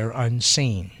were there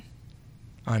unseen,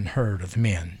 unheard of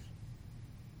men.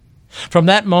 From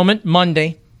that moment,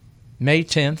 Monday, May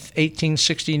 10th,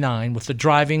 1869, with the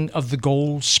driving of the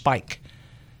Gold Spike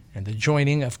and the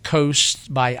joining of coasts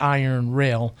by iron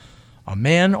rail, a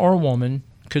man or woman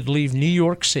could leave New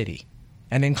York City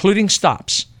and, including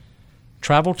stops,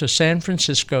 travel to San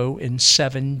Francisco in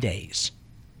 7 days.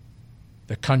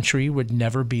 The country would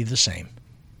never be the same.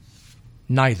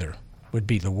 Neither would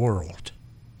be the world.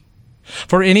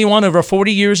 For anyone over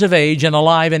 40 years of age and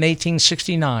alive in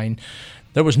 1869,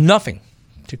 there was nothing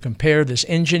to compare this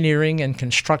engineering and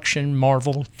construction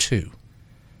marvel to.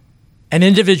 An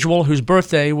individual whose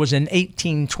birthday was in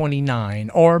 1829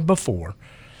 or before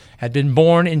had been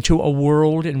born into a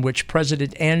world in which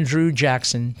President Andrew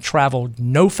Jackson traveled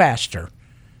no faster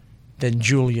than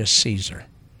Julius Caesar.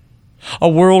 A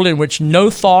world in which no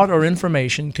thought or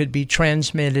information could be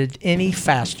transmitted any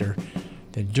faster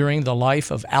than during the life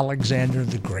of Alexander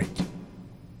the Great.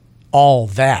 All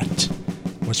that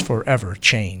was forever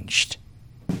changed.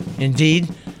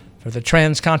 Indeed, for the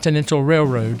Transcontinental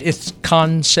Railroad, its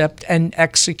concept and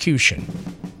execution,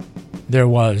 there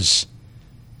was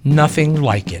nothing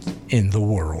like it in the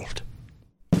world.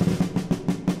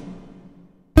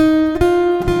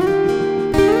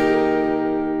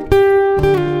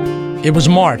 It was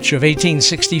March of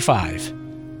 1865,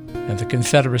 and the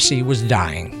Confederacy was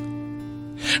dying.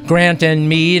 Grant and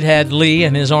Meade had Lee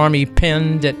and his army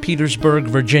pinned at Petersburg,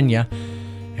 Virginia,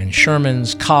 and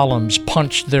Sherman's columns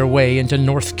punched their way into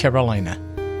North Carolina.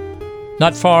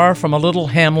 Not far from a little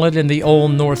hamlet in the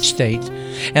old North State,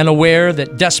 and aware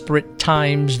that desperate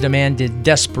times demanded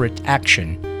desperate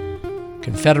action,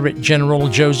 Confederate General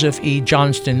Joseph E.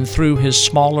 Johnston threw his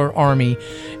smaller army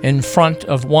in front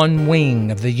of one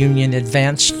wing of the Union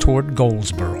advance toward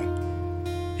Goldsboro.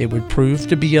 It would prove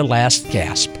to be a last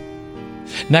gasp.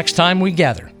 Next time we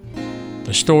gather,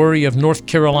 the story of North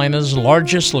Carolina's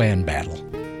largest land battle.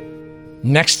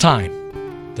 Next time,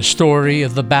 the story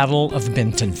of the Battle of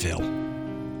Bentonville.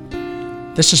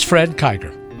 This is Fred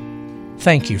Kiger.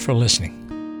 Thank you for listening.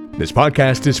 This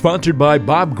podcast is sponsored by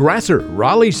Bob Grasser,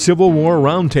 Raleigh Civil War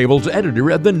Roundtable's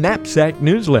editor of the Knapsack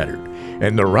newsletter,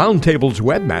 and the Roundtable's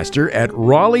webmaster at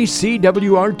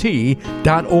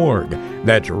RaleighCWRT.org.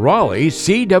 That's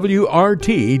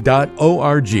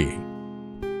RaleighCWRT.org.